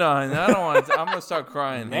 moving on. I don't want. I'm gonna start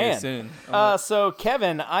crying here Man. soon. So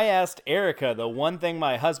Kevin, I asked Erica the one thing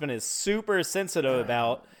my husband is super sensitive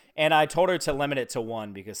about, and I told her to limit it to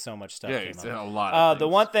one because so much stuff Yeah, came it's up. a lot of The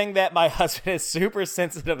things. one thing that my husband is super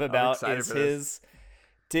sensitive about excited is for this. his.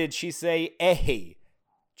 Did she say A,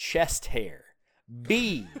 chest hair,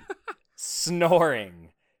 B, snoring,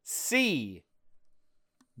 C,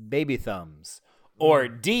 baby thumbs, or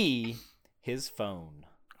D, his phone?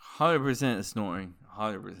 100% snoring.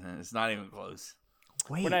 100%. It's not even close.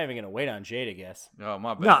 Wait. We're not even gonna wait on Jay to guess. Oh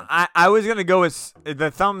my bad. No, I was gonna go with the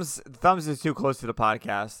thumbs. Thumbs is too close to the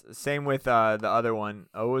podcast. Same with the other one.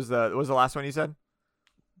 What was the last one you said?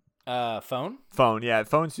 Phone. Phone. Yeah,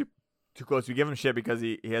 phone's too close. We give him shit because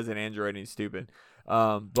he has an Android and he's stupid.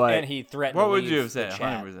 But And he threatened. What to would leave you have the said?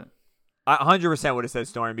 chat. 100%. I 100% would have said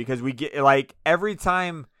snoring because we get like every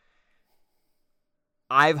time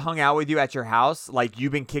I've hung out with you at your house, like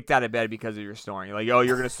you've been kicked out of bed because of your snoring. Like, oh,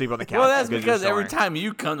 you're gonna sleep on the couch. Well, that's you're because every snoring. time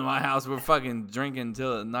you come to my house, we're fucking drinking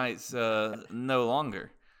till the night's no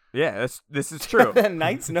longer. Yeah, this is true. The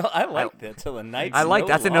nights no. I like that till the nights. I like no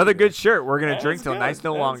that's another longer. good shirt. We're gonna That's drink till good. nights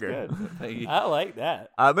no That's longer. good. Thank you. I like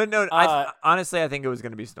that. But no, honestly, I think it was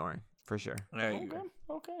gonna be snoring for sure. There you go.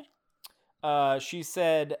 Okay. She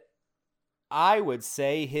said, I would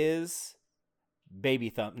say his baby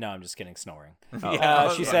thumb. No, I'm just kidding. Snoring.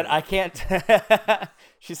 She said, I can't.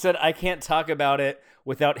 She said, I can't talk about it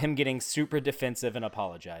without him getting super defensive and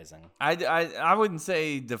apologizing. I wouldn't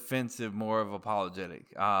say defensive, more of apologetic.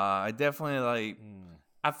 I definitely like.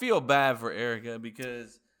 I feel bad for Erica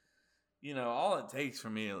because, you know, all it takes for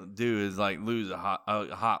me to do is like lose a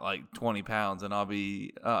hot like 20 pounds, and I'll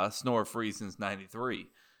be snore free since '93.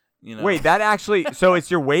 You know. Wait, that actually? So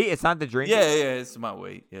it's your weight? It's not the drink? Yeah, it's my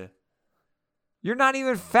weight. Yeah. You're not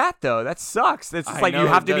even fat though. That sucks. It's just I like know you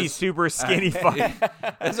have it to be does. super skinny. Fucking.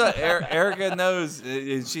 That's what Erica knows,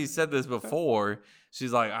 and she said this before.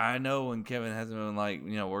 She's like, I know when Kevin hasn't been like,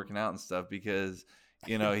 you know, working out and stuff because,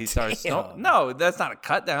 you know, he starts. No, that's not a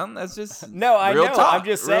cut down. That's just No, I real know. Talk. I'm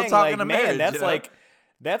just Real saying, talk like, in a man, marriage, that's you know? like.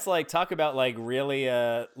 That's like talk about like really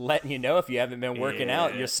letting you know if you haven't been working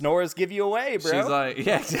out. Your snores give you away, bro. She's like,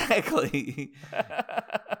 yeah, exactly.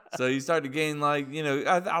 So you start to gain like, you know,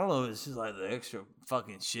 I don't know, it's just like the extra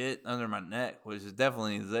fucking shit under my neck, which is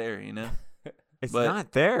definitely there, you know. It's But-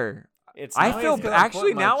 not there. It's I not- feel gonna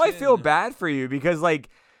actually put my now I chin feel in. bad for you because like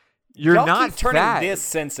you're Y'all not keep turning fat. this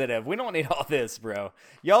sensitive. We don't need all this, bro.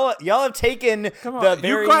 Y'all have taken Come on, the you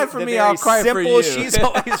very, cry for the me, very I'll cry for simple you. She's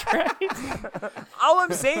always right. All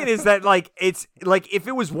I'm saying is that like it's like if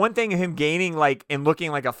it was one thing him gaining like and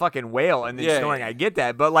looking like a fucking whale and then Yeah. snoring, I get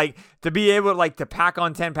that. But like to be able like to pack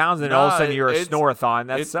on 10 pounds and all of a sudden you're a it's- snorathon,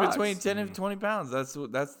 that it's sucks. between 10 and 20 pounds. That's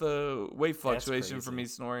the weight fluctuation for crazy. me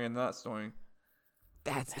snoring and not snoring.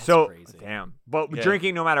 That's so crazy. damn. But Yeah.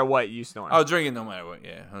 drinking no matter what, you snore. Oh, drinking no matter what.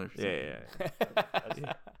 Yeah, 100%.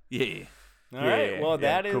 yeah. Yeah. All right. Yeah, Well,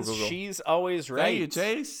 yeah. that Cool, is cool, cool. She's Always Right. Thank you,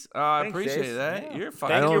 Chase. I Thanks, appreciate Chase. that. Yeah. You're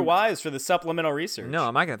Thank fine. your wives for the supplemental research. No,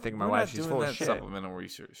 I'm not gonna think of my We're wife. not She's doing full that of shit. supplemental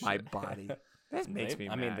research. My body. That makes me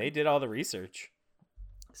I mad. mean, they did all the research.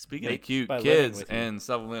 Speaking They- of cute by living kids with you. and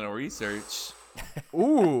supplemental research,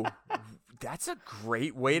 Ooh, that's a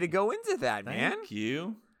great way to go into that, man. thank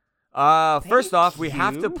you. First off, we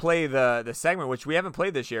have to you. play the segment, which we haven't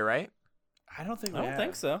played this year, right? I don't think I we don't have.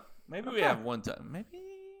 think so. Maybe we have one time. Maybe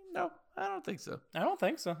no. I don't think so. I don't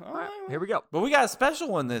think so. All right. Here we go. But we got a special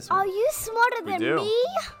one this Are week. you smarter We than do. me?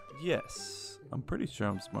 Yes. I'm pretty sure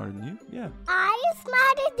I'm smarter than you. Yeah. Are you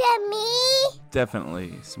smarter than me?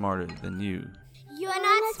 Definitely smarter than you. You're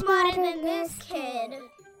not smarter than this kid.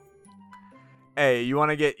 Hey, you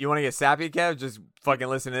wanna get sappy, Kev? Just fucking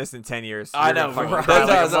listen to this in 10 years. I You're know. gonna fucking That's cry what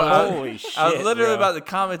like I a was, motherfucker. Holy I was shit, literally bro. about to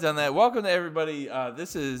comment on that. Welcome to everybody.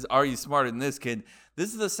 This is Are You Smarter Than This Kid?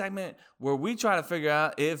 This is the segment where we try to figure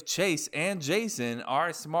out if Chase and Jason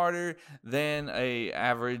are smarter than a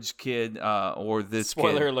average kid or this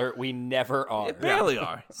Spoiler kid. alert: we never are. It barely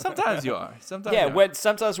are. Sometimes you are. Sometimes Yeah, you are.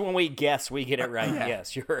 sometimes when we guess, we get it right.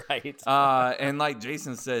 Yes, you're right. And like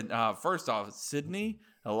Jason said, first off, Sydney,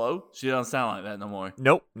 hello? She doesn't sound like that no more.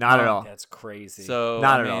 Nope, not at all. That's crazy. So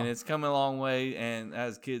Not I at mean, all. it's come a long way, and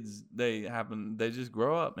as kids, they just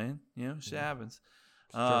grow up, man. You know, shit happens.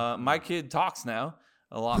 My kid talks now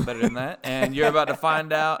a lot better than that, and you're about to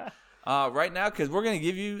find out right now because we're gonna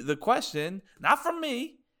give you the question, not from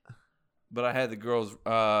me, but I had the girls.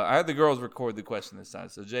 Record the question this time.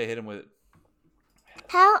 So Jay, hit him with it.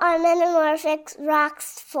 How are metamorphic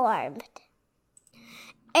rocks formed?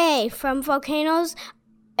 A. From volcanoes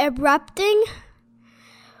erupting.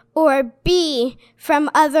 Or B.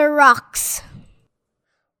 From other rocks.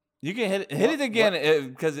 You can hit it again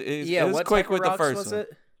because it was what quick type of with the rocks first was one. it?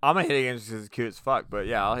 I'm gonna hit it again just 'cause it's cute as fuck, but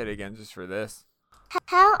yeah, I'll hit it again just for this.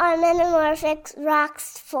 How are metamorphic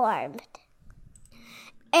rocks formed?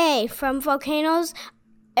 A. From volcanoes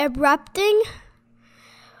erupting.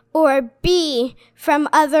 Or B. From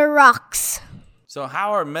other rocks. So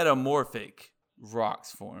how are metamorphic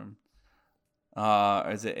rocks formed?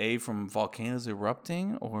 Is it A, from volcanoes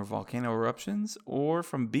erupting or volcano eruptions, or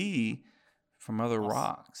from B, from other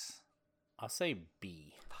rocks? I'll say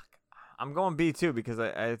B. I'm going B too because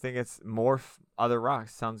I think it's morph other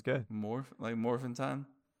rocks. Sounds good. Morphin time?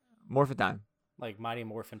 Morphin time. Like Mighty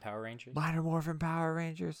Morphin Power Rangers. Minor Morphin Power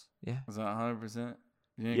Rangers. Yeah. Is that 100%?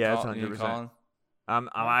 Yeah, it's 100%.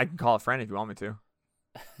 I can call a friend if you want me to.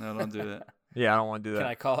 No, don't do that. Yeah, I don't want to do Can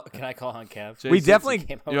that. I call on Kev? Chase, We definitely-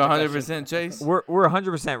 Came up You're with the 100% Chase? We're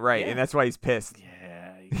 100% right, Yeah. and that's why he's pissed.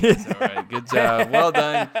 Yeah, you guys are right. Good job. Well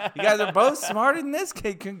done. You guys are both smarter than this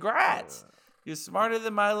kid. Congrats. You're smarter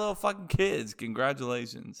than my little fucking kids.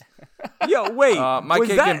 Congratulations. Yo, wait. My was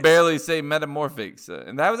kid that- can barely say metamorphic.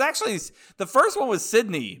 And that was actually the first one was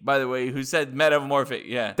Sydney, by the way, who said metamorphic.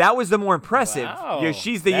 Yeah. That was the more impressive. Wow. Yeah,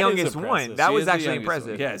 she's the That is youngest one. impressive. That She was is the actually youngest one.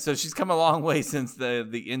 impressive. Yeah, so she's come a long way since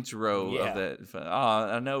the intro Yeah. of that.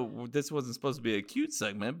 I know this wasn't supposed to be a cute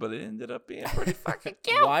segment, but it ended up being pretty fucking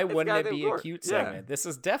cute. Why wouldn't it goddamn be a court. cute Yeah. segment? This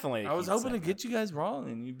is definitely. I was hoping to get you guys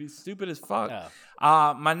wrong and you'd be stupid as fuck.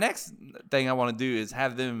 Oh. My next thing I want to do is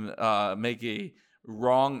have them make a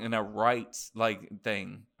wrong and a right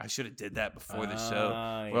thing. I should have did that before the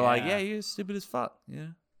show. We're like, yeah, you're stupid as fuck. Yeah.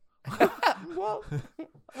 Well,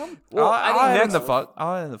 I'll I think end the fuck.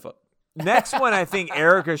 I'll end the fuck. next one, I think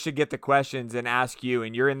Erica should get the questions and ask you,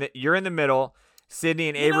 and you're in the middle. Sydney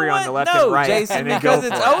and Avery on the left no, and right, Jason, and then because go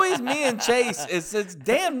it's for it. always me and Chase. It's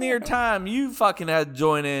damn near time you fucking had to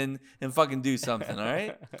join in and fucking do something. All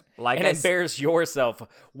right? Like And I s- embarrass yourself.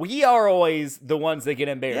 We are always the ones that get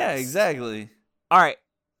embarrassed. Yeah, exactly. All right.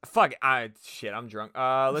 Fuck. Shit. I'm drunk.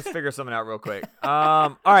 Let's figure something out real quick.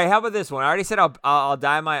 All right. How about this one? I already said I'll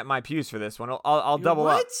dye my pews for this one. I'll double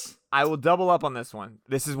up. What? I will double up on this one.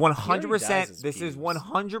 This is 100%. dyes his This is pews.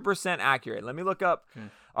 100% accurate. Let me look up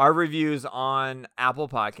our reviews on Apple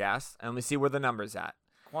Podcasts and let me see where the number's at.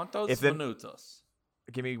 ¿Cuántos If the- minutos?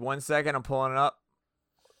 Give me 1 second. I'm pulling it up.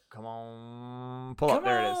 Come on. Pull up.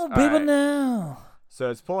 There it is. All people right. now. So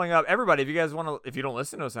it's pulling up. Everybody, if you guys want to, if you don't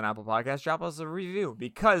listen to us on Apple Podcasts, drop us a review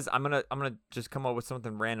because I'm gonna just come up with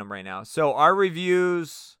something random right now. So our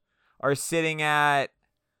reviews are sitting at,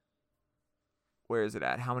 where is it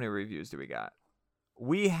at? How many reviews do we got?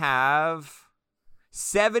 We have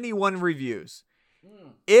 71 reviews.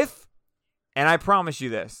 And I promise you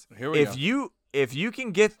this, Here we go. If you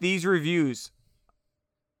can get these reviews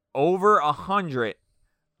over 100,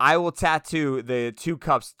 I will tattoo the 2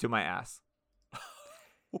 cups to my ass.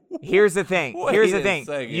 Here's the thing. Wait a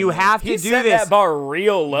second. You have to He do set this. that bar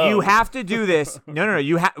real low. You have to do this. No.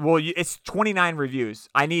 You have. Well, it's 29 reviews.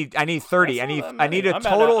 I need 30. I need a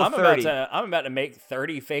total of 30. I'm about to make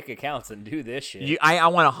 30 fake accounts and do this shit. I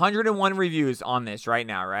want 101 reviews on this right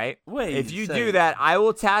now. Right? Wait If you a do second. that, I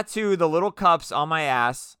will tattoo the little cups on my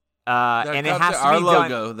ass. And it has to our be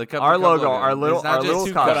logo. done. The cup Our cup logo. Our little. It's not Our just little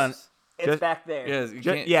 2 cups. cups. It's Just- back there. Yes, you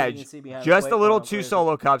Ju- can't. yeah, you can see behind just the the plate little while I'm 2 crazy.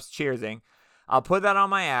 solo cups. Cheersing. I'll put that on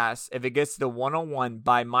my ass if it gets to 101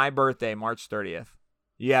 by my birthday, March 30th.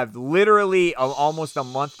 You have literally almost a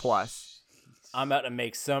month plus. I'm about to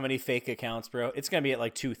make so many fake accounts, bro. It's gonna be at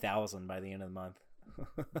like 2,000 by the end of the month.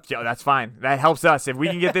 Yo, that's fine. That helps us. If we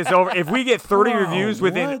can get this over, if we get 30 Bro, reviews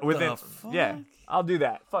what within, the yeah, fuck? I'll do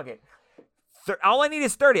that. Fuck it. All I need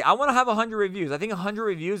is 30. I want to have 100 reviews. I think 100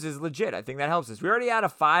 reviews is legit. I think that helps us. We already had a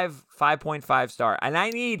 5.5 star, and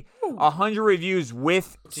I need 100 reviews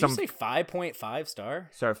with Did some. you say 5.5 star?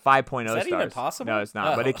 Sorry, 5.0 Is that stars. even possible? No, it's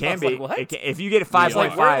not, Oh, but it I can was be. like, what? If you get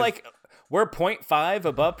 5.5, We're 0.5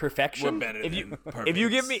 above perfection. We're better if than if you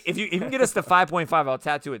give me if you can get us to 5.5, I'll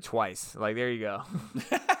tattoo it twice. Like there you go.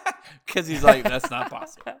 Because he's like, that's not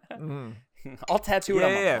possible. I'll tattoo it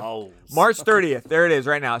on my balls. March 30th. There it is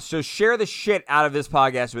right now. So share the shit out of this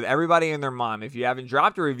podcast with everybody and their mom. If you haven't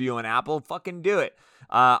dropped a review on Apple, fucking do it.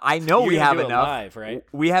 I know You're we gonna have do it enough. live, right?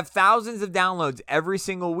 We have thousands of downloads every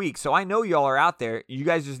single week. So I know y'all are out there. You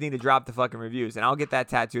guys just need to drop the fucking reviews, and I'll get that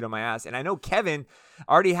tattooed on my ass. And I know Kevin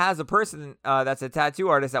already has a person that's a tattoo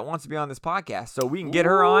artist that wants to be on this podcast. So we can get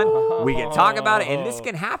her on. We can talk about it, and this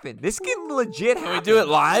can happen. This can legit happen. Can we do it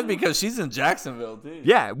live? Because she's in Jacksonville, too.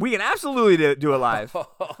 Yeah, we can absolutely do it live.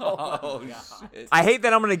 Oh, shit. I hate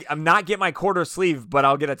that I'm not get my quarter sleeve, but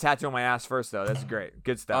I'll get a tattoo on my ass first though. That's great.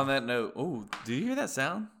 Good stuff. On that note, oh, do you hear that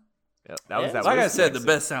sound? Yep, that was that. Like I whiskey. said, the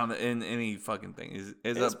best sound in any fucking thing is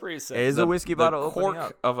It's a, pretty sick. It is a whiskey bottle the opening cork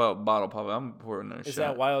up. of a bottle pop. I'm pouring a Is shot.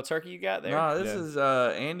 that wild turkey you got there? No, this is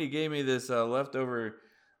Andy gave me this leftover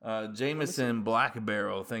Jameson Black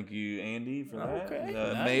Barrel. Thank you, Andy, for that. Okay,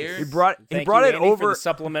 The nice. mayor. He brought Thank it you, Andy, for over. the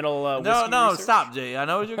supplemental. No, whiskey no, research. stop, Jay. I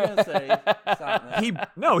know what you're gonna say. Stop,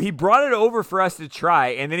 man. He brought it over for us to try,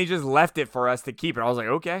 and then he just left it for us to keep it. I was like,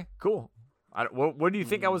 okay, cool. What do you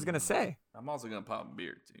think I was gonna say? I'm also gonna pop a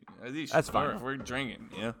beer too. That's fine. If we're drinking,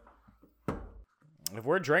 yeah. If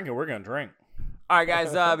we're drinking, we're gonna drink. All right,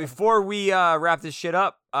 guys. Before we wrap this shit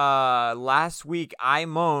up, last week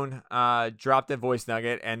Imone dropped a voice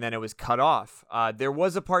nugget and then it was cut off. There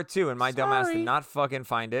was a part 2, and my dumbass did not fucking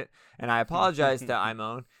find it, and I apologize to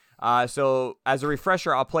Imone. So as a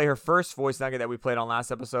refresher, I'll play her first voice nugget that we played on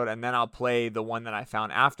last episode, and then I'll play the one that I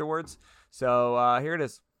found afterwards. So here it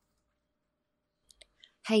is.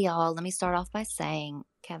 Hey y'all, let me start off by saying,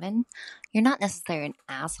 Kevin, you're not necessarily an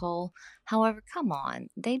asshole. However, come on,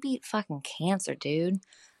 they beat fucking cancer, dude.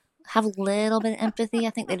 Have a little bit of empathy.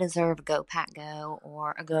 I think they deserve a go Pack Go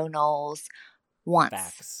or a go Knowles once.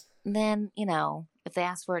 Facts. Then, if they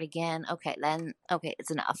ask for it again, okay,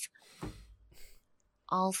 it's enough.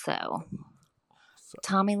 Also,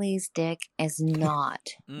 Tommy Lee's dick is not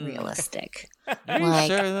realistic. Are you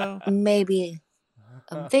Like, sure though? maybe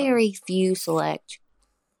a very few select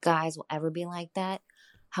guys will ever be like that.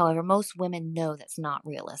 However, most women know that's not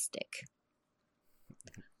realistic.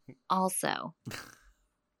 Also,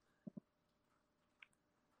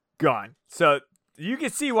 Gone. So you can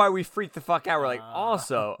see why we freaked the fuck out. We're like,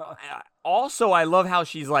 also, I love how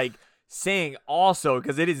she's like saying also,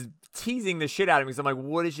 because it is teasing the shit out of me. Because I'm like,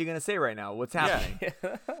 what is she gonna say right now? What's happening?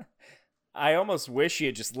 I almost wish she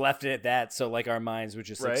had just left it at that, so like our minds would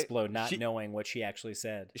just Right? explode, not knowing what she actually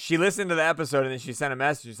said. She listened to the episode and then she sent a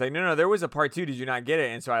message. She's like, no, there was a part 2. Did you not get it?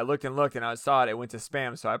 And so I looked and I saw it. It went to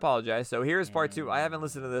spam. So I apologize. So here's part 2. I haven't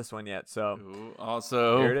listened to this one yet. So Ooh,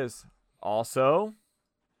 also, here it is. Also,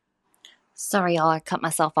 sorry y'all, I cut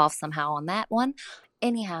myself off somehow on that one.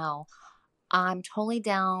 Anyhow, I'm totally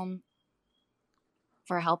down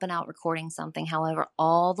for helping out recording something. However,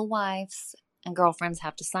 all the wives and girlfriends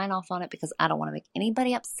have to sign off on it because I don't want to make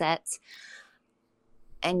anybody upset.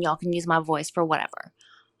 And y'all can use my voice for whatever.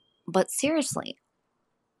 But seriously,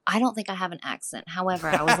 I don't think I have an accent. However,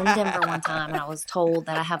 I was in Denver one time and I was told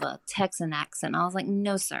that I have a Texan accent. I was like,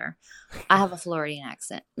 no, sir. I have a Floridian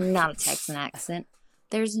accent, not a Texan accent.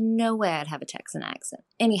 There's no way I'd have a Texan accent.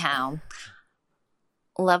 Anyhow,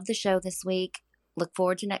 love the show this week. Look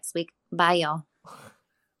forward to next week. Bye, y'all.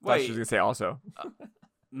 Wait, she was going to say also.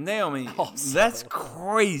 Naomi, that's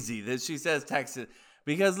crazy that she says Texas.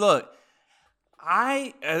 Because look,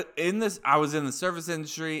 I was in the service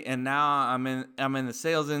industry and now I'm in the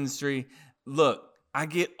sales industry. Look, I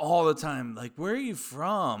get all the time like, where are you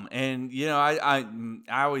from? And you know, I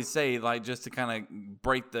always say, like, just to kind of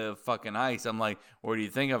break the fucking ice, I'm like, where do you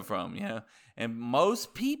think I'm from? You know, and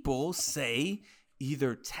most people say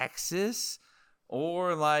either Texas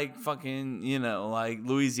or like fucking, you know, like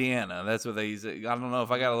Louisiana. That's what they say. I don't know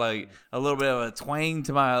if I got like a little bit of a twang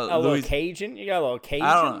to my little Cajun. You got a little Cajun.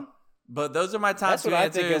 I don't know. But those are my top That's two what I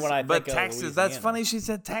answers. think of when I but think of Texas, Louisiana. that's funny she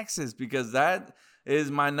said Texas because that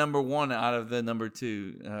is my number one out of the number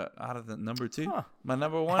two. Out of the number two? Huh. My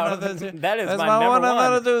number one Out out of of the that is that's my number one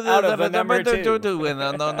out of the number two. And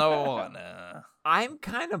the number one. I'm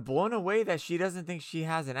kind of blown away that she doesn't think she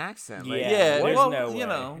has an accent. Like, Yeah, there's well, no way. you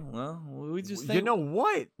know, well, we just think, you know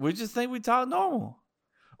what? we just think we talk normal.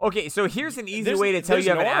 Okay, so here's an easy There's- way to tell there's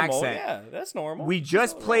you have an normal. accent. Yeah, that's normal. We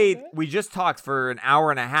just Nothing wrong played. with that. We just talked for an hour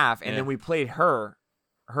and a half, and Yeah. then we played her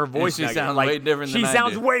voice. she nugget. sounds like, way different than She I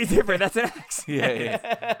sounds do. way different. That's an accent.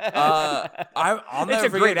 Yeah. I'll It's never a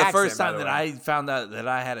forget great the accent, first by time the that way. I found out that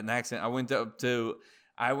I had an accent. I went up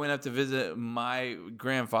to visit my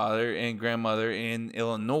grandfather and grandmother in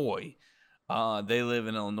Illinois. They live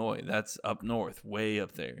in Illinois. That's up north, way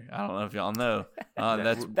up there. I don't know if y'all know.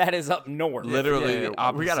 That's That is up north. literally yeah,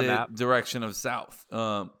 the we got a opposite map. direction of south.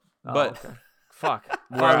 But okay. Fuck.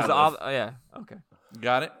 Where I live. Yeah. Okay.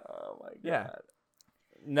 got it. Oh my god. Yeah.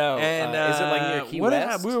 No. And is it like near Key what did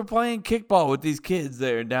West? we were playing kickball with these kids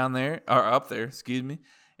down there, or up there, excuse me.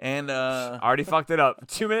 And Already fucked it up.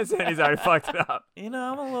 2 minutes in, he's already fucked it up. you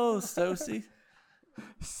know, I'm a little stosy.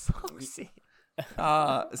 Saucy.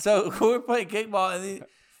 So we were playing kickball,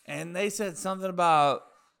 and they said something about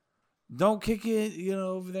don't kick it, you know,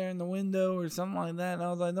 over there in the window or something like that. And I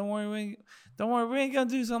was like, don't worry, we ain't gonna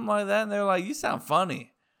do something like that. And they were like, you sound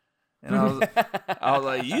funny. And I was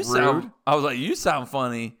like, you sound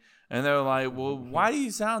funny. And they were like, well, why do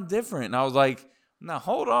you sound different? And I was like, now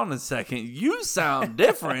hold on a second, you sound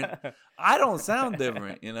different. I don't sound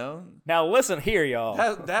different, you know. Now listen here, y'all.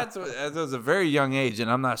 That was a very young age, and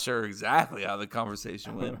I'm not sure exactly how the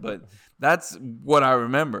conversation went, but that's what I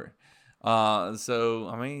remember. So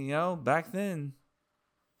I mean, you know, back then,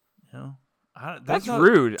 you know, That's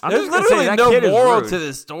rude. I'm There's just gonna say literally that no kid is moral rude. to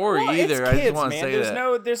this story Well, either. it's I just kids, want to man. say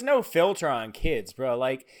there's that. no filter on kids, bro.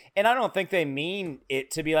 Like, and I don't think they mean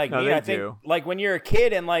it to be like No, mean. they I think do. like when you're a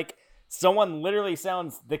kid and like someone literally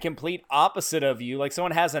sounds the complete opposite of you. Like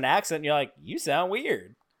someone has an accent, and you're like, you sound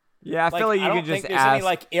weird. Yeah, I Like, feel like you I don't can just think there's ask. any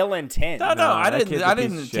like ill intent. No, that I kid's a piece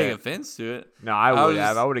didn't of take shit. offense to it. No, I I would was have.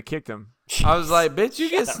 just- I would have kicked him. I was like, bitch, you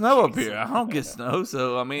get snow up here. I don't get snow,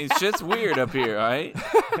 so I mean, shit's weird up here, all right?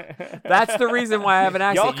 That's the reason why I have an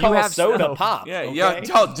accent. Y'all call you have soda snow. pop. Yeah, okay?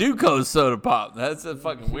 y'all do call soda pop. That's the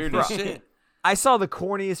fucking weirdest Bro. shit. I saw the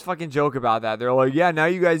corniest fucking joke about that. They're like, yeah, now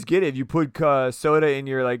you guys get it. If you put soda in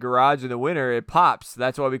your like garage in the winter, it pops.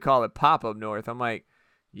 That's why we call it pop up north. I'm like,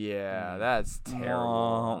 yeah, that's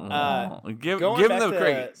terrible. Give going them back the to-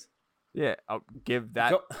 crickets. Yeah, I'll give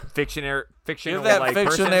that Go- fictional Give that like, person-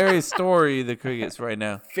 fictionary story the crickets right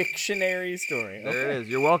now. Fictionary story. There Okay. it is.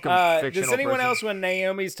 You're welcome. Fictional Does anyone person. else, when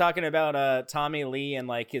Naomi's talking about Tommy Lee and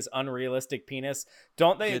like his unrealistic penis,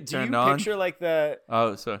 don't they? Get Do you turned on? picture like the?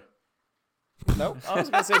 Oh, sorry. Nope. I was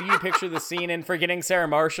gonna say, do you picture the scene in Forgetting Sarah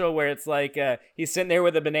Marshall where it's like he's sitting there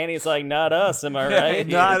with a banana? He's like, "Not us, am I right?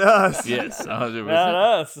 Not us. Yes, 100%. Not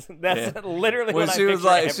us." That's literally When what she I was picture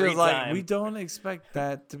like, every time. we don't expect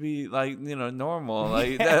that to be like, you know, normal.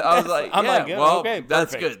 Like that, I was like, I'm yeah, like, well, okay,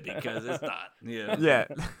 that's perfect. good because it's not. Yeah, Yeah.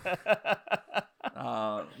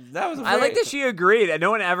 that was. I like that she agreed. And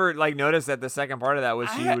no one ever like noticed that the second part of that was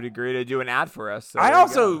she I- would agree to do an ad for us. So I there you go.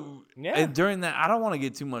 also, Yeah. and during that, I don't want to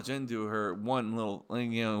get too much into her one little,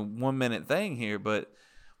 1 minute thing here, but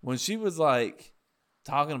when she was like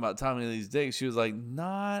talking about Tommy Lee's dick, she was like,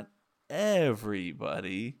 not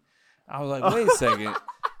everybody. I was like, wait a second.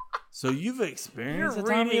 So you've You're experienced a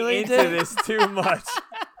Tommy reading Lee into dick? this too much.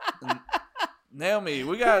 Naomi,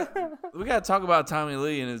 we got to talk about Tommy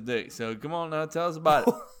Lee and his dick. So come on now, tell us about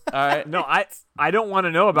it. All right. No, I don't want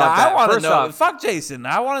to know Now, about that. I want to First know. off, Fuck Jason.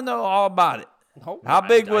 I want to know all about it. Oh, How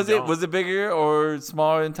big was it? don't. Was it bigger or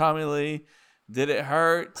smaller than Tommy Lee? Did it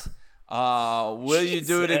hurt? Will you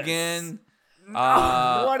do it Jesus. again?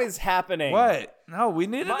 what is happening? What? No, we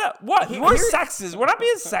need to know what we're sexist. We're not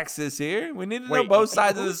being sexist here. We need to know both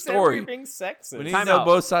sides of the story. Being sexist. We need to know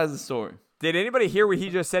both sides of the story. Did anybody hear what he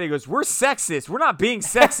just said? He goes, "We're sexist. We're not being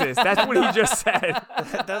sexist." That's what he just said.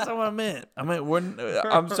 That's not what I meant. I'm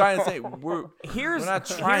trying to say we're not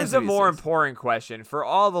trying here's to a be more sexist. important question for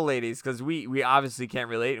all the ladies, because we obviously can't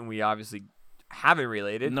relate, and we obviously haven't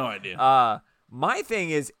related. No idea. My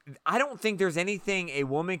thing is, I don't think there's anything a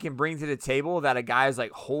woman can bring to the table that a guy is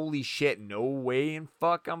like, holy shit, no way in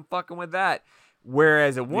fuck, I'm fucking with that.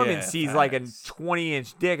 Whereas a woman sees like a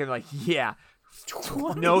 20-inch dick and like, yeah,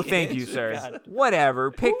 no thank you, sir. God. Whatever.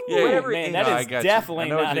 Pick whatever. Man, No, that is definitely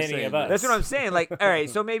not any of us. That's what I'm saying. Like, all right,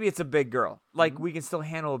 so maybe it's a big girl. Like, we can still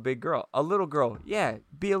handle a big girl. A little girl, yeah,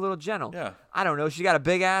 be a little gentle. Yeah. I don't know. She got a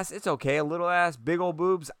big ass. It's okay. A little ass, big old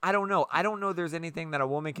boobs. I don't know. I don't know there's anything that a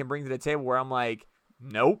woman can bring to the table where I'm like,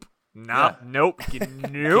 nope. Nope. Can't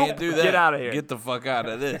do that. Get out of here. Get the fuck out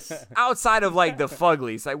of this. Outside of like the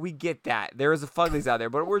fuglies, like we get that. There is a fuglies out there,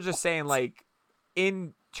 but we're just saying like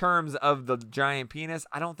in terms of the giant penis,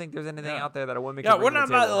 I don't think there's anything out there that a woman can bring we're to the not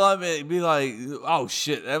about to table. love it. Be like, oh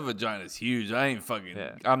shit, that vagina's huge. I ain't fucking.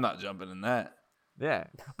 Yeah. I'm not jumping in that. Yeah.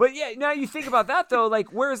 But yeah, now you think about that though,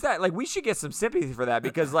 like where is that? Like we should get some sympathy for that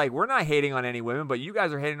because like we're not hating on any women, but you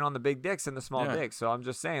guys are hating on the big dicks and the small dicks. So I'm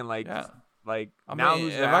just saying like like I now mean,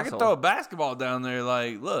 who's if the I could asshole? throw a basketball down there,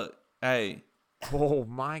 like, look, hey. Oh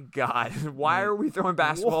my God! Why are we throwing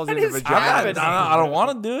basketballs What into is vaginas? I don't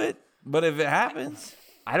want to do it, but if it happens,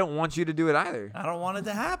 I don't want you to do it either. I don't want it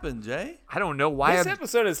to happen, Jay. I don't know why. This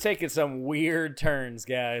episode has taken some weird turns,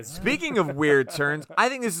 guys. Speaking of weird turns, I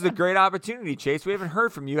think this is a great opportunity, Chase. We haven't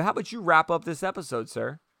heard from you. How about you wrap up this episode,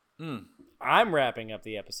 sir? I'm wrapping up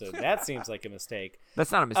the episode. That seems like a mistake.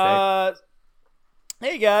 That's not a mistake.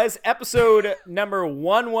 Hey guys, episode number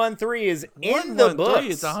 113 is in the books.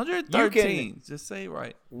 It's 113. Just say it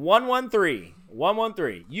right.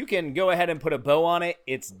 113. You can go ahead and put a bow on it.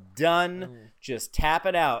 It's done. Just tap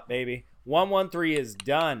it out, baby. 113 is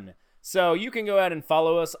done. So you can go ahead and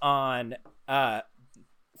follow us on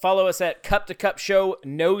follow us at Cup to Cup Show,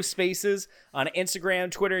 no spaces, on Instagram,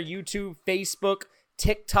 Twitter, YouTube, Facebook,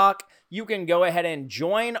 TikTok. You can go ahead and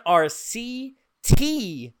join our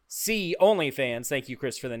CTC OnlyFans. Thank you,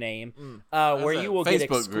 Chris, for the name. Where you will get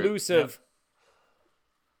exclusive.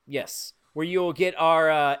 Yes, where you will get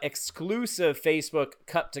our exclusive Facebook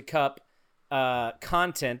Cup to Cup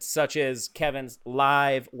content, such as Kevin's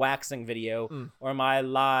live waxing video or my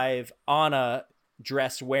live Anna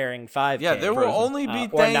dress wearing 5K. Yeah, there will only be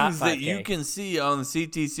or not things that 5K. you can see on the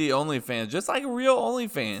CTC OnlyFans, just like real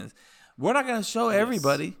OnlyFans. We're not going to show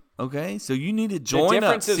everybody, okay? So you need to join The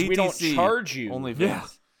difference up. is we don't CTC charge you. OnlyFans. Yeah.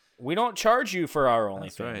 We don't charge you for our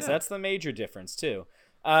OnlyFans. right. That's the major difference, too.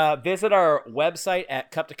 Visit our website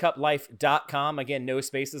at cuptocuplife.com. Again, no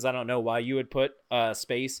spaces. I don't know why you would put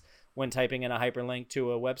space when typing in a hyperlink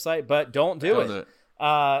to a website, but don't do it.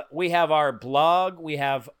 We have our blog. We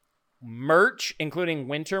have merch, including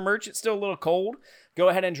winter merch. It's still a little cold. Go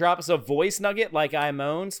ahead and drop us a voice nugget like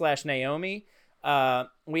Imone/Naomi.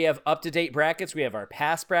 We have up-to-date brackets. We have our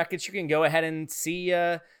past brackets. You can go ahead and see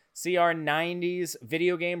our 90s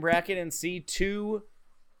video game bracket and see two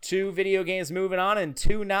video games moving on and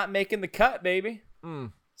 2 not making the cut, baby.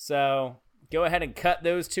 So go ahead and cut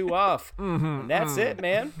those 2 off. And that's it,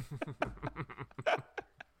 man.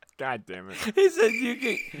 God damn it. He said you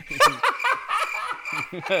can.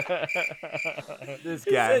 This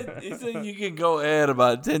guy. He said you can go ahead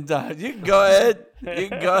about 10 times. You can go ahead. You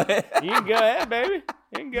can go ahead. You can go ahead, baby.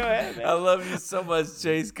 You can go ahead, man. I love you so much,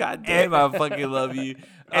 Chase. God damn, I fucking love you.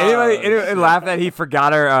 Anybody laugh that he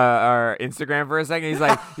forgot our Instagram for a second? He's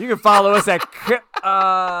like, you can follow us at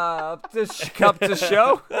Cup to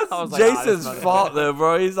Show. That's Jason's fault, though,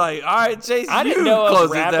 bro. He's like, all right, Chase, I you didn't know I was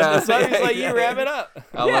close it wrapping down. this up. He's like, you wrap it up.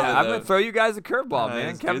 I love it, I'm though. going to throw you guys a curveball, man.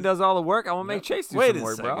 that's Kevin good. does all the work. I want to make Chase do Wait some a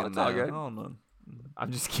work, bro. second It's all now. good. Hold on.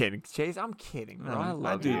 I'm just kidding. Chase, I'm kidding, bro. I I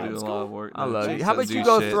love do you. do a lot of work. I love you. Chase How about doesn't you do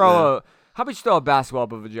go shit, throw though. How about you throw a basketball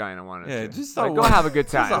up a vagina? One or Yeah, two? just Like, go have a good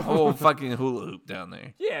Just a time. whole fucking hula hoop down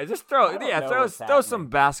there. Yeah, just throw. know Yeah, what's throw some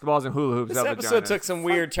basketballs and hula hoops This up episode vaginas. took some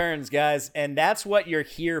weird turns, guys, and that's what you're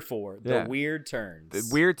here for. The Yeah. weird turns. The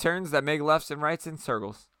weird turns that make lefts and rights in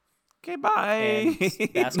circles. Okay, bye. And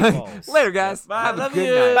basketballs. Later, guys. Bye, Have a love good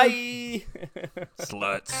you. night. Bye.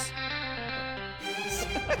 Sluts.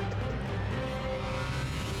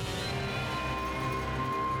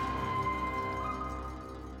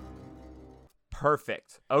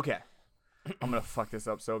 Perfect. Okay. I'm gonna fuck this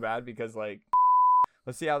up so bad because like,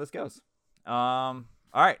 let's see how this goes. All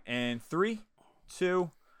right, and 3, 2,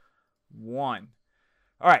 1.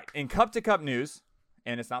 All right, in Cup to Cup news,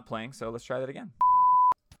 and it's not playing, so let's try that again.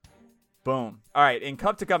 Boom. All right, in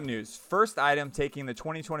Cup to Cup news, first item taking the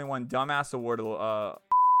 2021 Dumbass Award.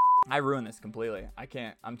 I ruined this completely. I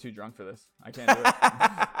can't. I'm too drunk for this. I can't do it.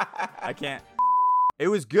 I can't. It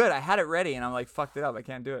was good. I had it ready, and I'm like, fucked it up. I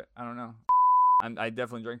can't do it. I don't know. I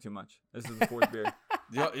definfinely drank too much. This is the fourth beer.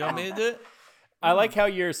 You want me to do it? I like how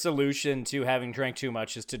your solution to having drank too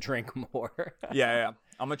much is to drink more. Yeah.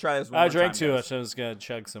 I'm going to try this one more time. I drank too guys. much. I'm just going to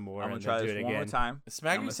chug some more. I'm going and to try then this do it one more again. time.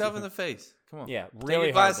 Smack yourself in the face. Come on. Yeah, Take really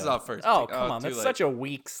your glasses hard, off first. Oh, come on. too That's late. such a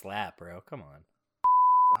weak slap, bro. Come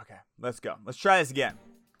on. Okay, let's go. Let's try this again.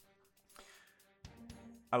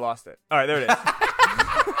 I lost it. All right, there it is.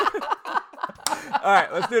 All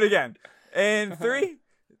right, let's do it again. In 3,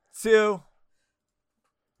 2,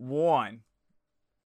 1.